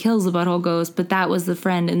discovered, and kills the butthole ghost, but that was the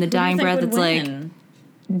friend in the dying breath. It's win?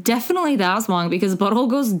 Like, definitely the aswang, because butthole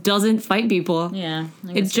ghost doesn't fight people. Yeah.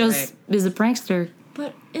 It just is a prankster.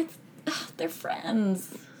 But they're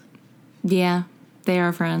friends. Yeah, they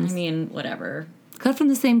are friends. I mean, whatever. Cut from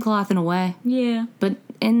the same cloth in a way. Yeah. But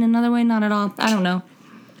in another way, not at all. I don't know.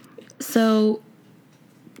 So,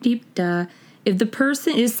 if the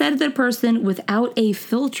person is said that a person without a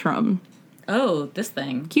philtrum. Oh, this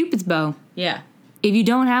thing. Cupid's bow. Yeah. If you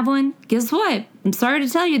don't have one, guess what? I'm sorry to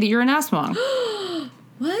tell you that you're an aswang.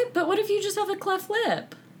 What? But what if you just have a cleft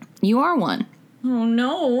lip? You are one. Oh,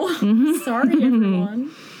 no. Sorry,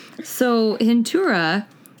 everyone. So, Hintura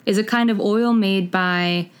is a kind of oil made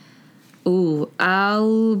by,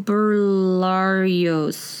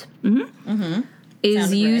 Alberlarios.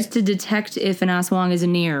 Is used to detect if an aswang is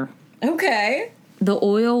near. Okay. The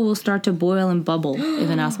oil will start to boil and bubble if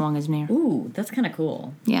an aswang is near. Ooh, that's kind of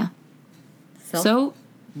cool. Yeah. So,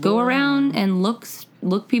 go around and look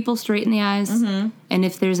people straight in the eyes. And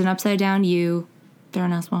if there's an upside down you, they're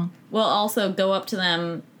an aswang. Well, also go up to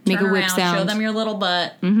them, make a whip around, sound, show them your little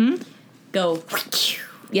butt. Go.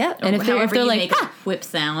 Yeah, and if they're like make a whip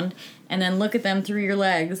sound, and then look at them through your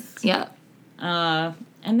legs. Yeah. And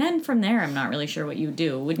then from there, I'm not really sure what you would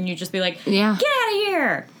do. Wouldn't you just be like, yeah, get out of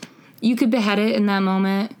here? You could behead it in that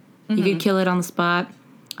moment. You could kill it on the spot.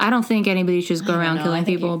 I don't think anybody should just go around killing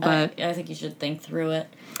people, but I think you should think through it.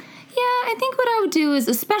 Yeah, I think what I would do is,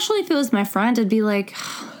 especially if it was my friend, I'd be like,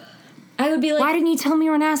 why didn't you tell me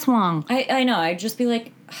you're an aswang? I know. I'd just be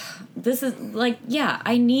like, this is like, yeah,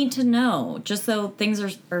 I need to know just so things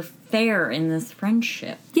are fair in this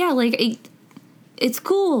friendship. Yeah, like it's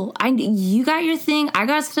cool. You got your thing. I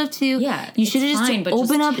got stuff too. Yeah, you should have just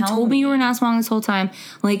opened up and told me you were an aswang this whole time.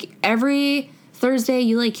 Like every Thursday,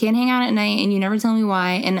 you like can't hang out at night, and you never tell me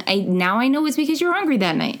why. And now I know it's because you're hungry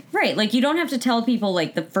that night. Right. Like you don't have to tell people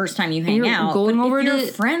like the first time you hang out. Going over to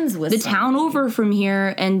friends with the town over from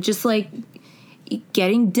here, and just like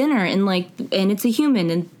getting dinner, and it's a human,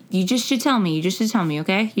 and you just should tell me. You just should tell me,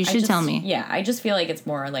 okay? You should tell me. Yeah, I just feel like it's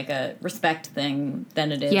more like a respect thing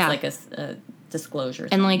than it is like a disclosure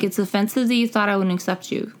thing. And like it's offensive that you thought I wouldn't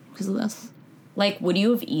accept you because of this. Like, would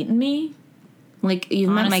you have eaten me? Like, you've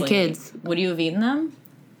met my kids. Would you have eaten them?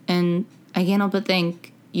 And I can't help but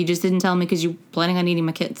think you just didn't tell me because you're planning on eating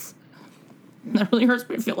my kids. That really hurts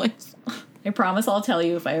my feelings. I promise I'll tell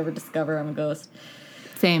you if I ever discover I'm a ghost.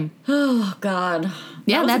 Same. Oh, God.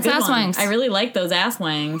 Yeah, that's asswangs. I really like those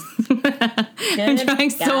asswangs. I'm trying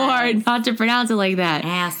so hard not to pronounce it like that.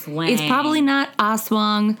 Asswang. It's probably not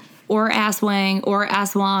aswang or asswang or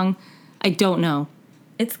aswang. I don't know.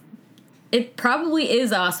 It probably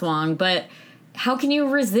is aswang, but how can you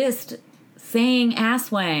resist saying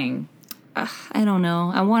asswang? I don't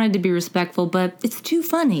know. I wanted to be respectful, but it's too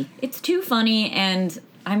funny. It's too funny, and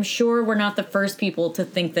I'm sure we're not the first people to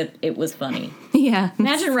think that it was funny. Yeah.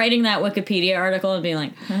 Imagine writing that Wikipedia article and being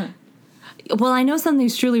like, Well, I know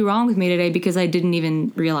something's truly wrong with me today because I didn't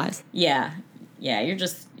even realize. Yeah. Yeah,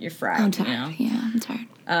 you're fried. I'm tired. You know? Yeah, I'm tired.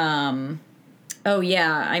 Oh,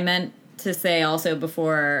 yeah, I meant to say also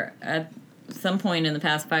before, at some point in the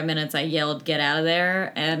past 5 minutes, I yelled, "Get out of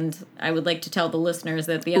there!" And I would like to tell the listeners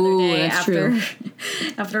that the other day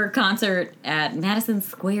after a concert at Madison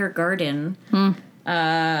Square Garden,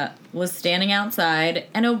 was standing outside,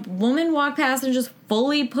 and a woman walked past and just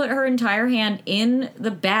fully put her entire hand in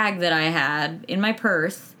the bag that I had in my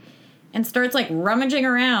purse and starts, like, rummaging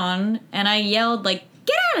around, and I yelled, like,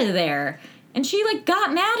 "Get out of there!" And she, like,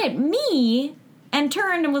 got mad at me and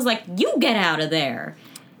turned and was like, "You get out of there!"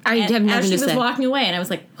 I have nothing to say. As she was walking away, and I was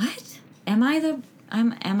like, "What? Am I?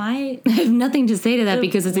 I have nothing to say to that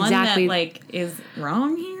because it's exactly... that, like, is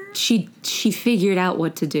wrong here? She figured out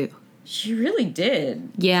what to do. She really did.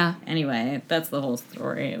 Yeah. Anyway, that's the whole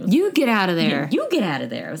story. You get out of there. You get out of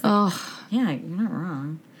there. I was like, yeah, you're not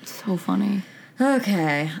wrong. So funny.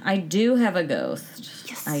 Okay, I do have a ghost.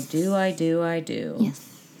 Yes. I do. Yes.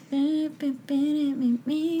 The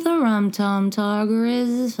Rum Tum Tugger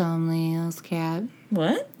is somebody else's cat.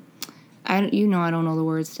 What? I don't know the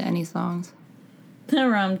words to any songs. The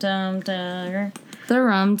Rum Tum Tugger. The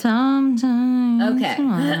Rum Tum Tugger. Okay.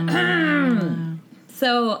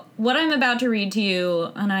 So, what I'm about to read to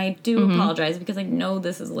you, and I do apologize because I know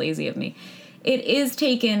this is lazy of me, it is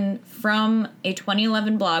taken from a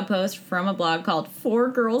 2011 blog post from a blog called 4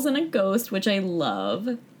 Girls and a Ghost, which I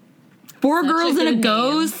love. 4 Girls and a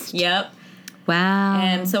Ghost? Yep. Wow.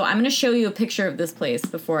 And so I'm going to show you a picture of this place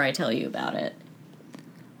before I tell you about it.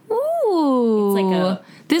 Ooh.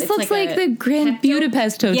 This looks like the Grand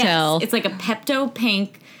Budapest Hotel. Yes, it's like a Pepto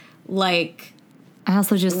Pink, like... I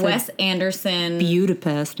also just Wes Anderson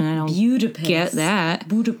Budapest, and I don't get that.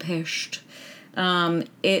 Budapest.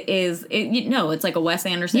 It's like a Wes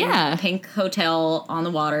Anderson pink hotel on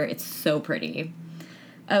the water. It's so pretty.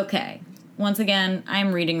 Okay. Once again,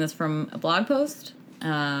 I'm reading this from a blog post.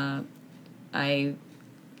 I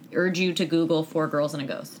urge you to Google 4 Girls and a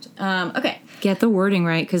Ghost. Okay. Get the wording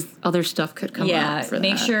right, because other stuff could come up for that.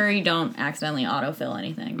 Make sure you don't accidentally autofill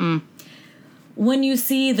anything. When you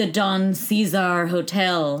see the Don Cesar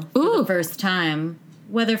Hotel for the first time,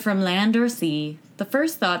 whether from land or sea, the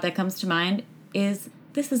first thought that comes to mind is,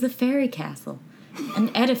 this is a fairy castle, an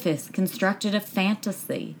edifice constructed of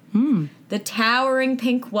fantasy. The towering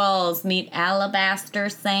pink walls meet alabaster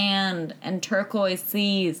sand and turquoise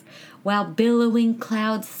seas, while billowing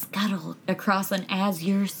clouds scuttle across an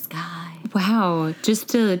azure sky. Wow. Just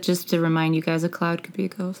to remind you guys, a cloud could be a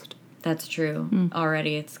ghost. That's true.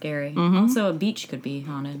 Already it's scary. Also, a beach could be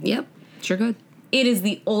haunted. Yep. Sure could. It is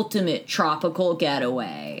the ultimate tropical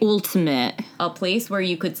getaway. Ultimate. A place where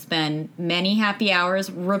you could spend many happy hours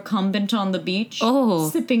recumbent on the beach.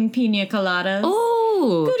 Sipping pina coladas.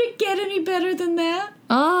 Could it get any better than that?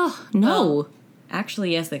 Oh, no. Well,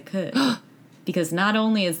 actually, yes, it could. Because not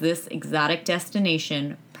only is this exotic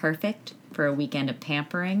destination perfect for a weekend of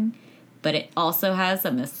pampering, but it also has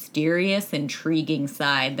a mysterious, intriguing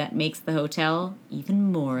side that makes the hotel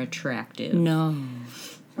even more attractive. No.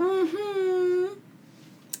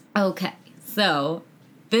 Okay, so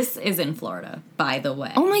this is in Florida, by the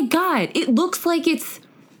way. Oh my God, it looks like it's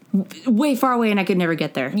way far away and I could never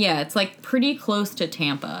get there. Yeah, it's like pretty close to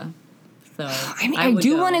Tampa. So I mean, I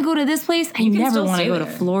do want to go to this place. I never want to go to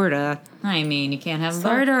Florida. I mean, you can't have...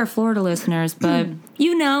 Sorry to our Florida listeners, but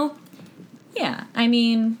you know. Yeah, I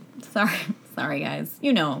mean... Sorry, guys.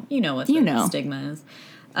 You know what the stigma is.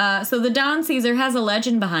 So the Don Cesar has a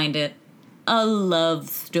legend behind it. A love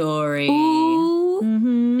story.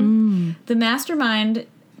 Ooh. The mastermind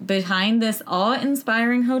behind this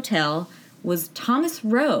awe-inspiring hotel was Thomas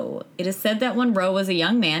Rowe. It is said that when Rowe was a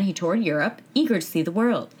young man, he toured Europe, eager to see the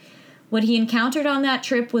world. What he encountered on that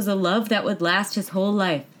trip was a love that would last his whole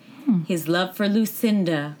life. His love for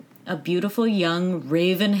Lucinda, a beautiful young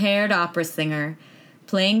raven-haired opera singer,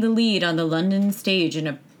 playing the lead on the London stage in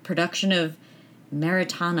a production of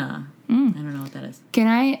Maritana. I don't know what that is. Can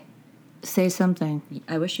I say something?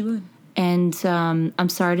 I wish you would. And I'm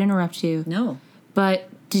sorry to interrupt you. No. But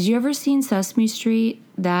did you ever see in Sesame Street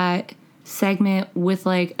that segment with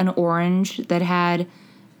like an orange that had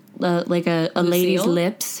like a lady's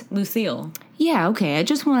lips? Lucille. Yeah, okay. I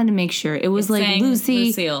just wanted to make sure. It was like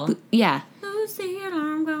Lucille. Yeah. Lucille,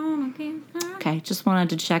 I'm gonna get her. Okay, just wanted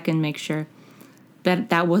to check and make sure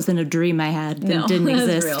that wasn't a dream I had that no, didn't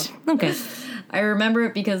that exist. Real. Okay. I remember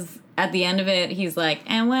it because at the end of it, he's like,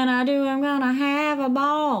 and when I do, I'm gonna have a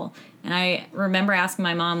ball. And I remember asking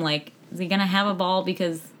my mom, like, is he gonna have a ball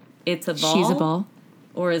because it's a ball? She's a ball.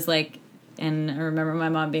 Or is like, and I remember my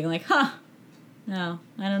mom being like, no,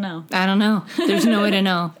 I don't know. There's no way to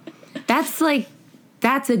know.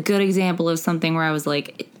 That's a good example of something where I was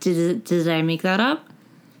like, did I make that up?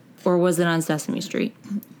 Or was it on Sesame Street?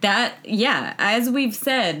 As we've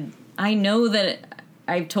said, I know that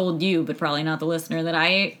I've told you, but probably not the listener, that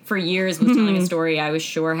I, for years, was telling a story I was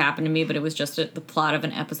sure happened to me, but it was just the plot of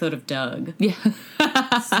an episode of Doug. Yeah.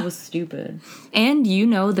 So stupid. And you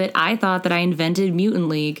know that I thought that I invented Mutant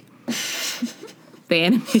League, the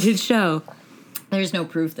animated show. There's no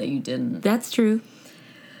proof that you didn't. That's true.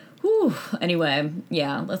 Whew. Anyway,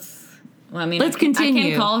 yeah, let's continue. I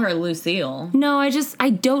can't call her Lucille. No, I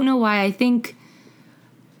don't know why. I think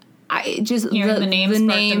hearing the name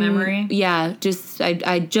sparked a memory. Yeah,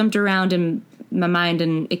 I jumped around in my mind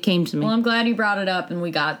and it came to me. Well, I'm glad you brought it up and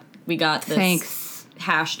we got this Thanks.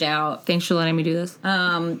 Hashed out. Thanks for letting me do this.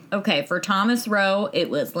 Okay, for Thomas Rowe,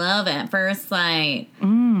 it was love at first sight.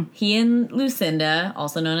 He and Lucinda,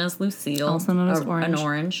 also known as Lucille, also known as Orange. An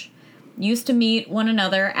Orange, used to meet one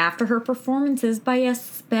another after her performances by a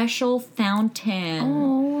special fountain.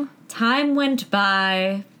 Oh. Time went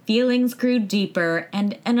by, feelings grew deeper,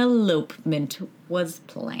 and an elopement was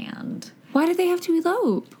planned. Why did they have to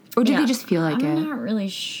elope? Or did they just feel like I'm not really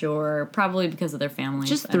sure. Probably because of their families.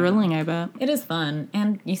 Just thrilling, I bet. It is fun,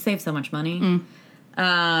 and you save so much money.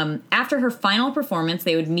 After her final performance,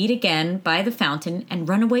 they would meet again by the fountain and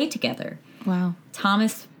run away together. Wow.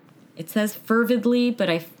 Thomas, it says fervidly, but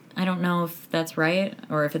I don't know if that's right,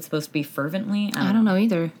 or if it's supposed to be fervently. I don't know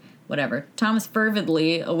either. Whatever. Thomas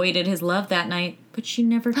fervidly awaited his love that night, but she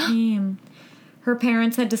never came. Her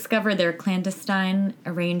parents had discovered their clandestine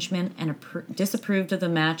arrangement and disapproved of the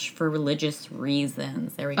match for religious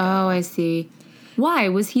reasons. There we go. Oh, I see. Why?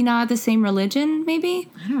 Was he not the same religion, maybe?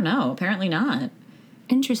 I don't know. Apparently not.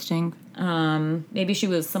 Interesting. Maybe she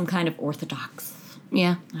was some kind of Orthodox.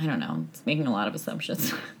 Yeah. I don't know. It's making a lot of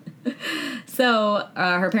assumptions. So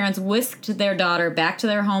her parents whisked their daughter back to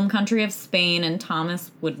their home country of Spain, and Thomas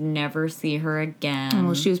would never see her again.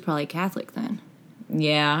 Well, she was probably Catholic then.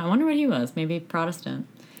 Yeah, I wonder what he was. Maybe Protestant.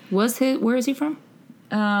 Where is he from?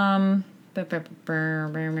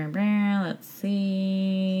 Let's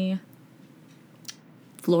see.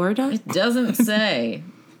 Florida? It doesn't say.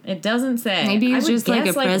 Maybe he was just like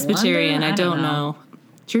a Presbyterian. London? I don't know.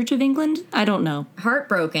 Church of England? I don't know.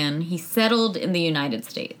 Heartbroken, he settled in the United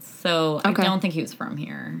States. So I don't think he was from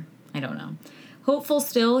here. I don't know. Hopeful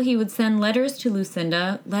still, he would send letters to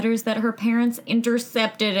Lucinda, letters that her parents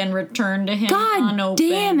intercepted and returned to him unopened.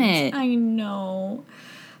 Damn it. I know.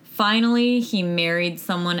 Finally, he married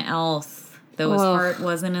someone else, though his heart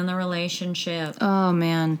wasn't in the relationship. Oh,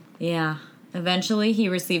 man. Yeah. Eventually, he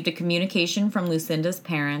received a communication from Lucinda's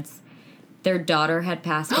parents. Their daughter had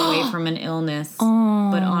passed away from an illness,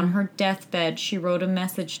 but on her deathbed, she wrote a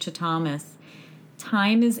message to Thomas.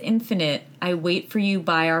 Time is infinite. I wait for you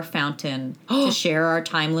by our fountain to share our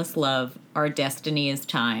timeless love. Our destiny is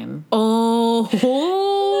time. Oh, that's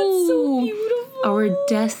so beautiful. Our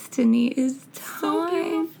destiny is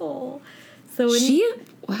time. So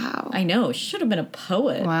beautiful. Wow. I know. She should have been a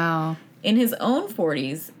poet. Wow. In his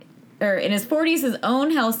 40s, his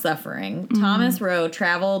own health suffering, Thomas Rowe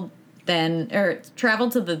traveled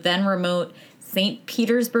to the then remote St.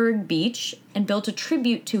 Petersburg beach and built a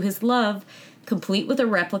tribute to his love, complete with a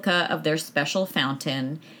replica of their special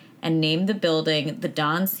fountain, and named the building the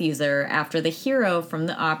Don Caesar after the hero from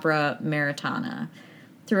the opera Maritana.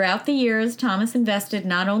 Throughout the years, Thomas invested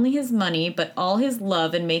not only his money, but all his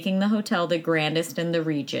love in making the hotel the grandest in the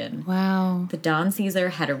region. Wow. The Don Caesar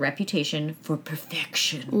had a reputation for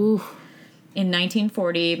perfection. Ooh. In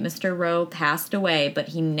 1940, Mr. Rowe passed away, but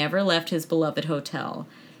he never left his beloved hotel.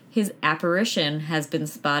 His apparition has been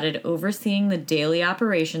spotted overseeing the daily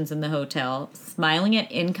operations in the hotel, smiling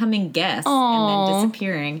at incoming guests and then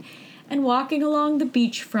disappearing, and walking along the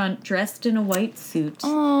beachfront dressed in a white suit.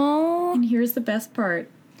 Aww. And here's the best part.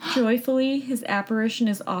 Joyfully, his apparition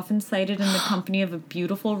is often sighted in the company of a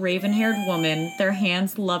beautiful raven-haired woman, their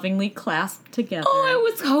hands lovingly clasped together. Oh, I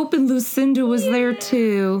was hoping Lucinda was there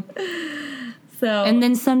too. And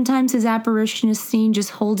then sometimes his apparition is seen just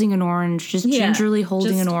holding an orange, gingerly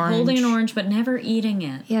holding an orange. Holding an orange, but never eating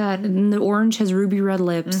it. Yeah, and the orange has ruby red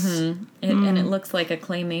lips. Mm-hmm. And it looks like a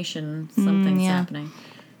claymation. Something's happening.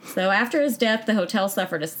 So after his death, the hotel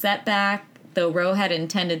suffered a setback. Though Rowe had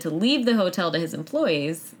intended to leave the hotel to his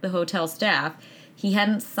employees, the hotel staff, he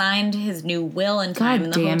hadn't signed his new will in time,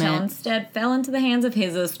 and the hotel instead fell into the hands of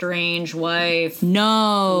his estranged wife.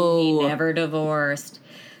 No. He never divorced.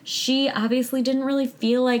 She obviously didn't really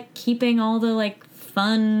feel like keeping all the,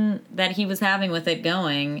 fun that he was having with it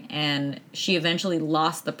going, and she eventually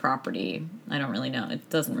lost the property. I don't really know. It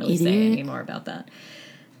doesn't really say any more about that.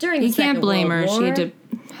 During the Second World War... You can't blame her. She had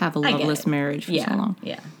to have a loveless marriage for so long.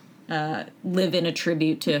 Yeah. live in a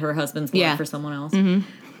tribute to her husband's love for someone else.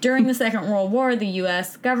 During the Second World War, the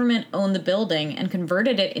U.S. government owned the building and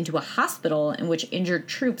converted it into a hospital in which injured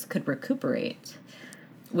troops could recuperate,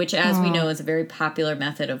 which, as we know, is a very popular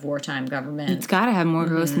method of wartime government. It's got to have more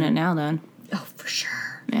ghosts in it now, then. Oh, for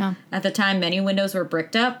sure. Yeah. At the time, many windows were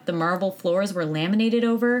bricked up, the marble floors were laminated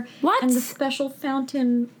over, What? and the special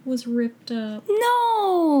fountain was ripped up.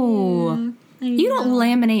 No! Yeah, you don't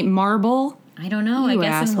laminate marble. I don't know. You I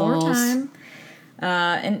guess assholes. in wartime.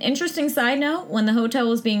 An interesting side note, when the hotel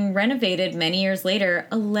was being renovated many years later,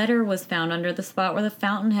 a letter was found under the spot where the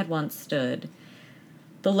fountain had once stood.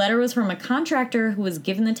 The letter was from a contractor who was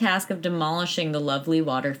given the task of demolishing the lovely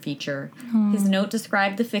water feature. His note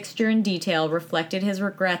described the fixture in detail, reflected his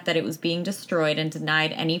regret that it was being destroyed, and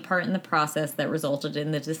denied any part in the process that resulted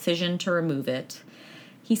in the decision to remove it.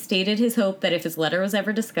 He stated his hope that if his letter was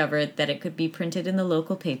ever discovered, that it could be printed in the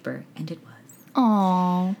local paper, and it was.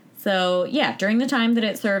 Aww. So, yeah, during the time that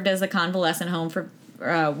it served as a convalescent home for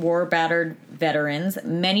war-battered veterans,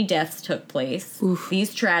 many deaths took place. Oof.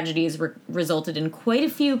 These tragedies resulted in quite a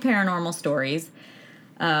few paranormal stories.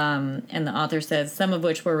 And the author says, some of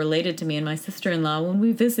which were related to me and my sister-in-law when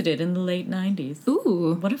we visited in the late 90s.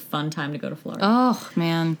 Ooh. What a fun time to go to Florida. Oh,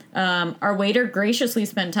 man. Our waiter graciously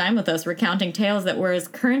spent time with us recounting tales that were as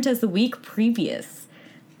current as the week previous.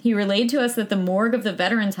 He relayed to us that the morgue of the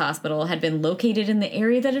Veterans Hospital had been located in the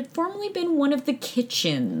area that had formerly been one of the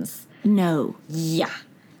kitchens. No. Yeah.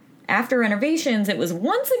 After renovations, it was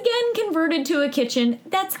once again converted to a kitchen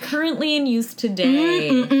that's currently in use today.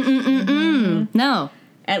 No.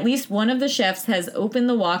 At least one of the chefs has opened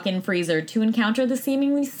the walk-in freezer to encounter the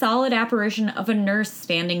seemingly solid apparition of a nurse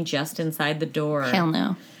standing just inside the door. Hell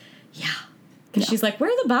no. Yeah. Because she's like, where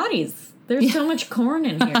are the bodies? There's so much corn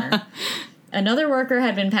in here. Another worker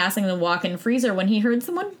had been passing the walk-in freezer when he heard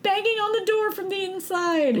someone banging on the door from the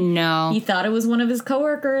inside. No. He thought it was one of his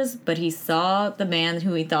coworkers, but he saw the man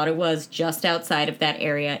who he thought it was just outside of that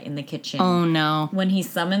area in the kitchen. Oh, no. When he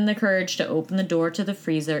summoned the courage to open the door to the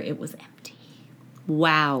freezer, it was empty.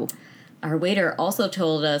 Wow. Our waiter also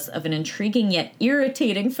told us of an intriguing yet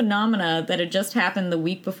irritating phenomena that had just happened the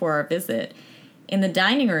week before our visit. In the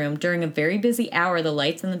dining room, during a very busy hour, the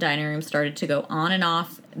lights in the dining room started to go on and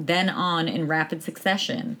off, then on in rapid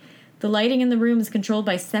succession. The lighting in the room is controlled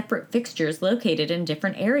by separate fixtures located in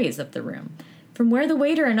different areas of the room. From where the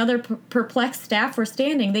waiter and other perplexed staff were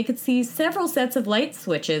standing, they could see several sets of light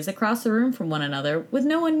switches across the room from one another, with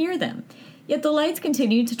no one near them. Yet the lights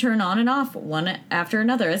continued to turn on and off, one after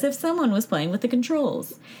another, as if someone was playing with the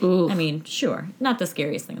controls. Oof. I mean, sure, not the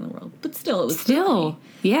scariest thing in the world, but still, it was Still,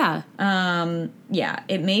 yeah. Yeah,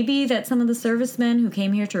 it may be that some of the servicemen who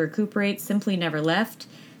came here to recuperate simply never left.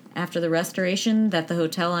 After the restoration that the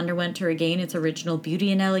hotel underwent to regain its original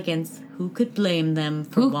beauty and elegance, who could blame them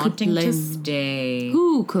for wanting to stay?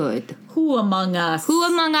 Who could? Who among us? Who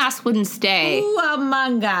among us wouldn't stay? Who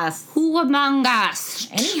among us? Who among us?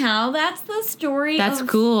 Anyhow, that's the story. That's of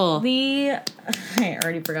cool. I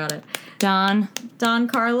already forgot it. Don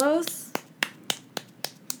Carlos,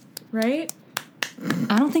 right?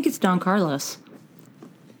 I don't think it's Don Carlos.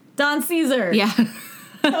 Don Caesar. Yeah.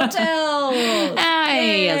 Hotel.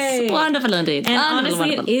 Yes, wonderful indeed. And wonderful,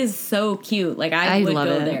 honestly, it is so cute. Like I would love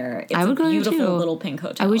go it. there. It's I would a go there beautiful too. little pink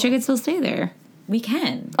hotel. I wish I could still stay there. We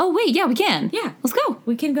can. Oh wait, yeah, we can. Yeah, let's go.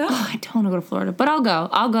 We can go. Oh, I don't want to go to Florida, but I'll go.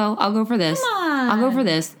 I'll go for this. Come on. I'll go for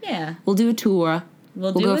this. Yeah. We'll do a tour.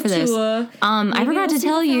 We'll go do for a this. tour. I forgot to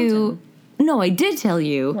tell you. No, I did tell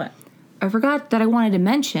you. What? I forgot that I wanted to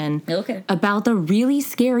mention about the really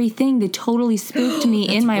scary thing that totally spooked me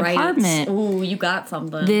in my apartment. Ooh, you got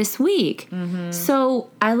something. This week. Mm-hmm.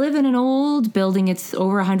 So I live in an old building. It's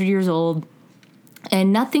over 100 years old.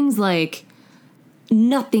 And nothing's been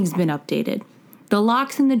updated. The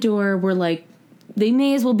locks in the door were like, they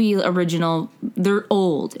may as well be original. They're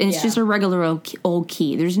old. And it's just a regular old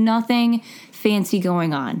key. There's nothing fancy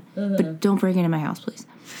going on. Mm-hmm. But don't break into my house, please.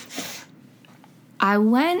 I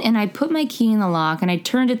went and I put my key in the lock and I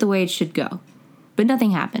turned it the way it should go. But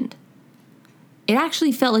nothing happened. It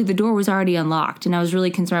actually felt like the door was already unlocked. And I was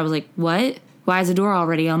really concerned. I was like, what? Why is the door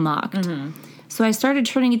already unlocked? Mm-hmm. So I started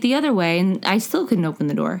turning it the other way and I still couldn't open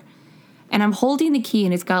the door. And I'm holding the key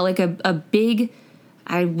and it's got like a big,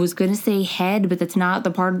 I was going to say head, but that's not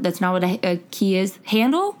what a key is.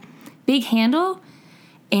 Handle? Big handle.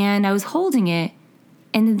 And I was holding it.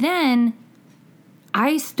 And then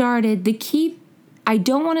I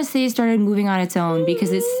don't want to say it started moving on its own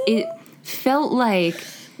because it felt like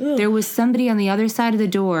there was somebody on the other side of the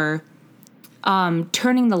door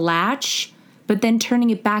turning the latch, but then turning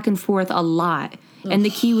it back and forth a lot. and the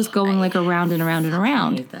key was going like around and around and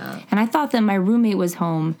around. I hate that. And I thought that my roommate was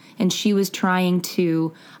home and she was trying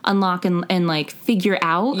to unlock and like figure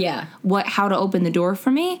out how to open the door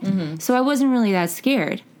for me. Mm-hmm. So I wasn't really that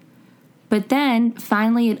scared. But then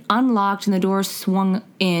finally it unlocked and the door swung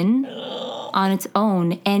in on its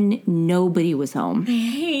own and nobody was home. I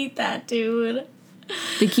hate that, dude.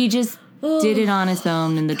 The key just did it on its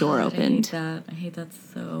own and the door opened. I hate that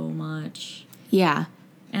so much. Yeah.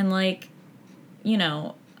 And like, you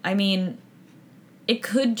know, I mean, it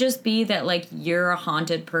could just be that like you're a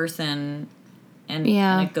haunted person and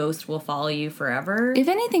a ghost will follow you forever. If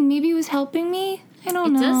anything, maybe it was helping me. I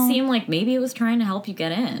don't know. It does seem like maybe it was trying to help you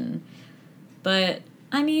get in. But,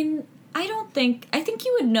 I mean, I think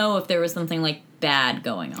you would know if there was something, like, bad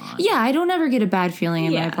going on. Yeah, I don't ever get a bad feeling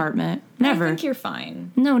in my apartment. Never. I think you're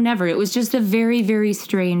fine. No, never. It was just a very, very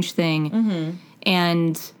strange thing. Mm-hmm.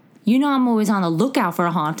 And, you know, I'm always on the lookout for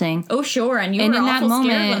a haunting. Oh, sure. And you were awful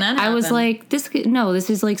scared when that happened. I was like, this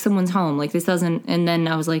is like someone's home. Like, this doesn't... And then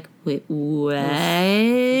I was like, wait, what? I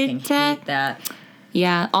hate that.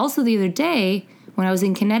 Yeah. Also, the other day, when I was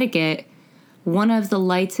in Connecticut... one of the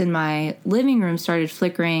lights in my living room started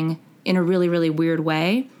flickering in a really, really weird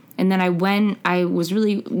way. And then I was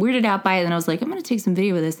really weirded out by it. And I was like, I'm going to take some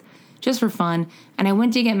video of this just for fun. And I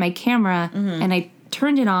went to get my camera and I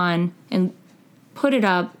turned it on and put it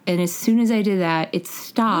up. And as soon as I did that, it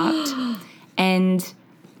stopped. And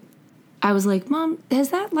I was like, Mom, has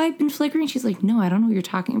that light been flickering? She's like, no, I don't know what you're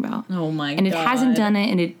talking about. Oh my God. And it hasn't done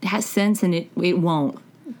it and it has since and it won't.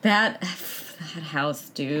 That house,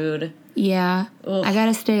 dude. Yeah. Ugh. I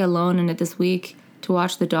gotta stay alone in it this week to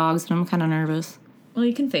watch the dogs, and I'm kind of nervous. Well,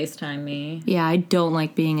 you can FaceTime me. Yeah, I don't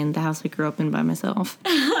like being in the house I grew up in by myself.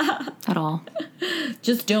 At all.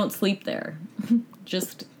 Just don't sleep there.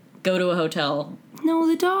 Just go to a hotel. No,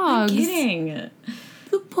 the dogs. I'm kidding.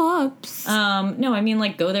 The pups. No, I mean,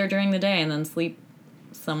 like, go there during the day and then sleep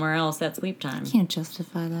somewhere else at sleep time. I can't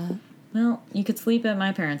justify that. Well, you could sleep at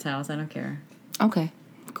my parents' house. I don't care. Okay,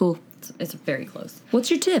 cool. It's very close.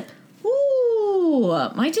 What's your tip? Ooh,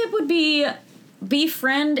 my tip would be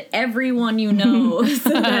befriend everyone you know so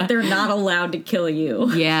that they're not allowed to kill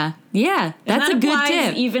you. Yeah. Yeah, that's a good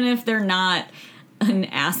tip. Even if they're not an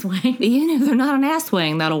asswang. Even if they're not an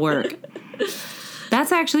asswang, that'll work.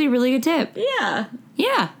 That's actually a really good tip. Yeah.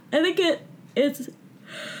 Yeah. I think it's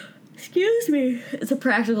excuse me. It's a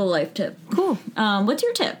practical life tip. Cool. What's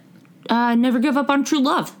your tip? Never give up on true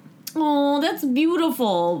love. Oh, that's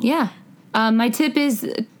beautiful. Yeah. My tip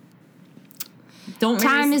is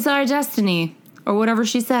time is our destiny, or whatever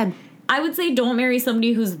she said. I would say don't marry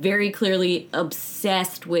somebody who's very clearly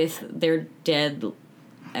obsessed with their dead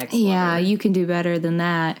ex-lover. Yeah, you can do better than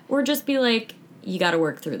that. Or just be like, you got to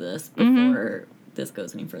work through this before this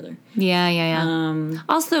goes any further. Yeah.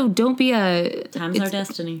 Also, don't be a... Time's our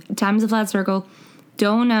destiny. Time's a flat circle.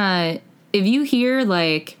 Don't, if you hear,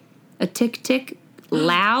 like, a tick-tick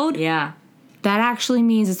loud... Yeah. That actually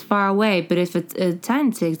means it's far away, but if it's a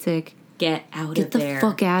tiny tick-tick... Get out of there. Get the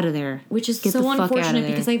fuck out of there. Which is so unfortunate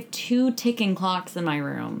because I have 2 ticking clocks in my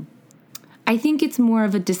room. I think it's more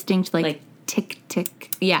of a distinct, like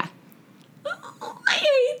tick-tick. Yeah. I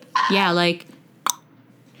hate that. Yeah, like...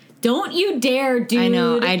 Don't you dare, dude. I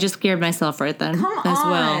know. I just scared myself right then. Come as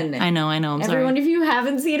on. Well. I know. I'm Everyone, sorry. Everyone, if you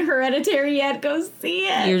haven't seen Hereditary yet, go see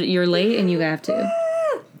it. You're late and you have to.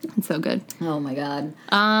 It's so good. Oh, my God.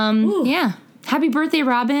 Yeah. Happy birthday,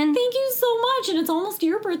 Robin. Thank you so much. And it's almost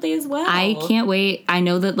your birthday as well. I can't wait. I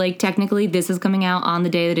know that, like, technically this is coming out on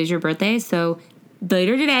the day that is your birthday. So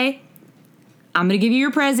later today, I'm going to give you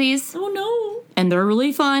your prezzies. Oh, no. And they're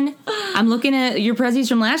really fun. I'm looking at your prezzies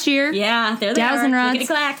from last year. Yeah, there they Dowsing are. rods.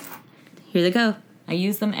 Clack. Here they go. I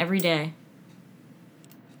use them every day.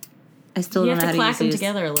 I still don't know how to use these. You have to clack them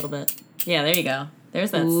together a little bit. Yeah, there you go.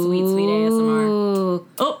 There's that sweet, sweet ASMR.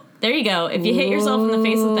 Oh, there you go. If you hit yourself in the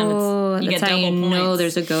face with them, you get double points. Know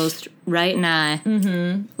there's a ghost right nigh.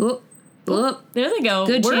 Mm-hmm. Oop. Oop. There they go.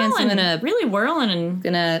 Good chance I'm gonna really whirling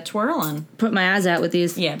and twirling. Put my eyes out with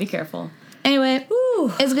these. Yeah, be careful. Anyway,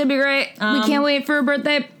 it's gonna be great. We can't wait for her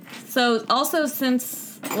birthday. So also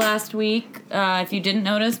since last week, if you didn't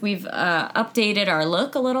notice, we've updated our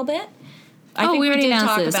look a little bit. I think we already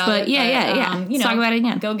announced this, but yeah. Let's talk about it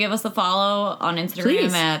again. Go give us a follow on Instagram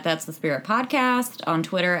Please. at That's the Spirit Podcast, on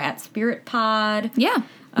Twitter at Spirit Pod. Yeah.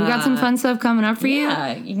 We got some fun stuff coming up for you.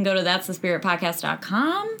 Yeah, you can go to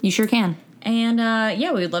that'sthespiritpodcast.com. You sure can. And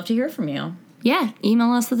we would love to hear from you. Yeah,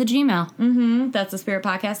 email us at the Gmail. Mm-hmm. That's the Spirit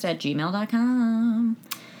Podcast at gmail.com.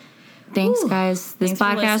 Thanks, guys. This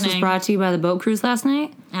podcast was brought to you by the boat cruise last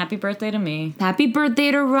night. Happy birthday to me. Happy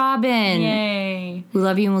birthday to Robin. Yay. We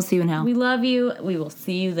love you and we'll see you in hell. We love you. We will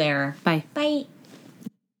see you there. Bye. Bye.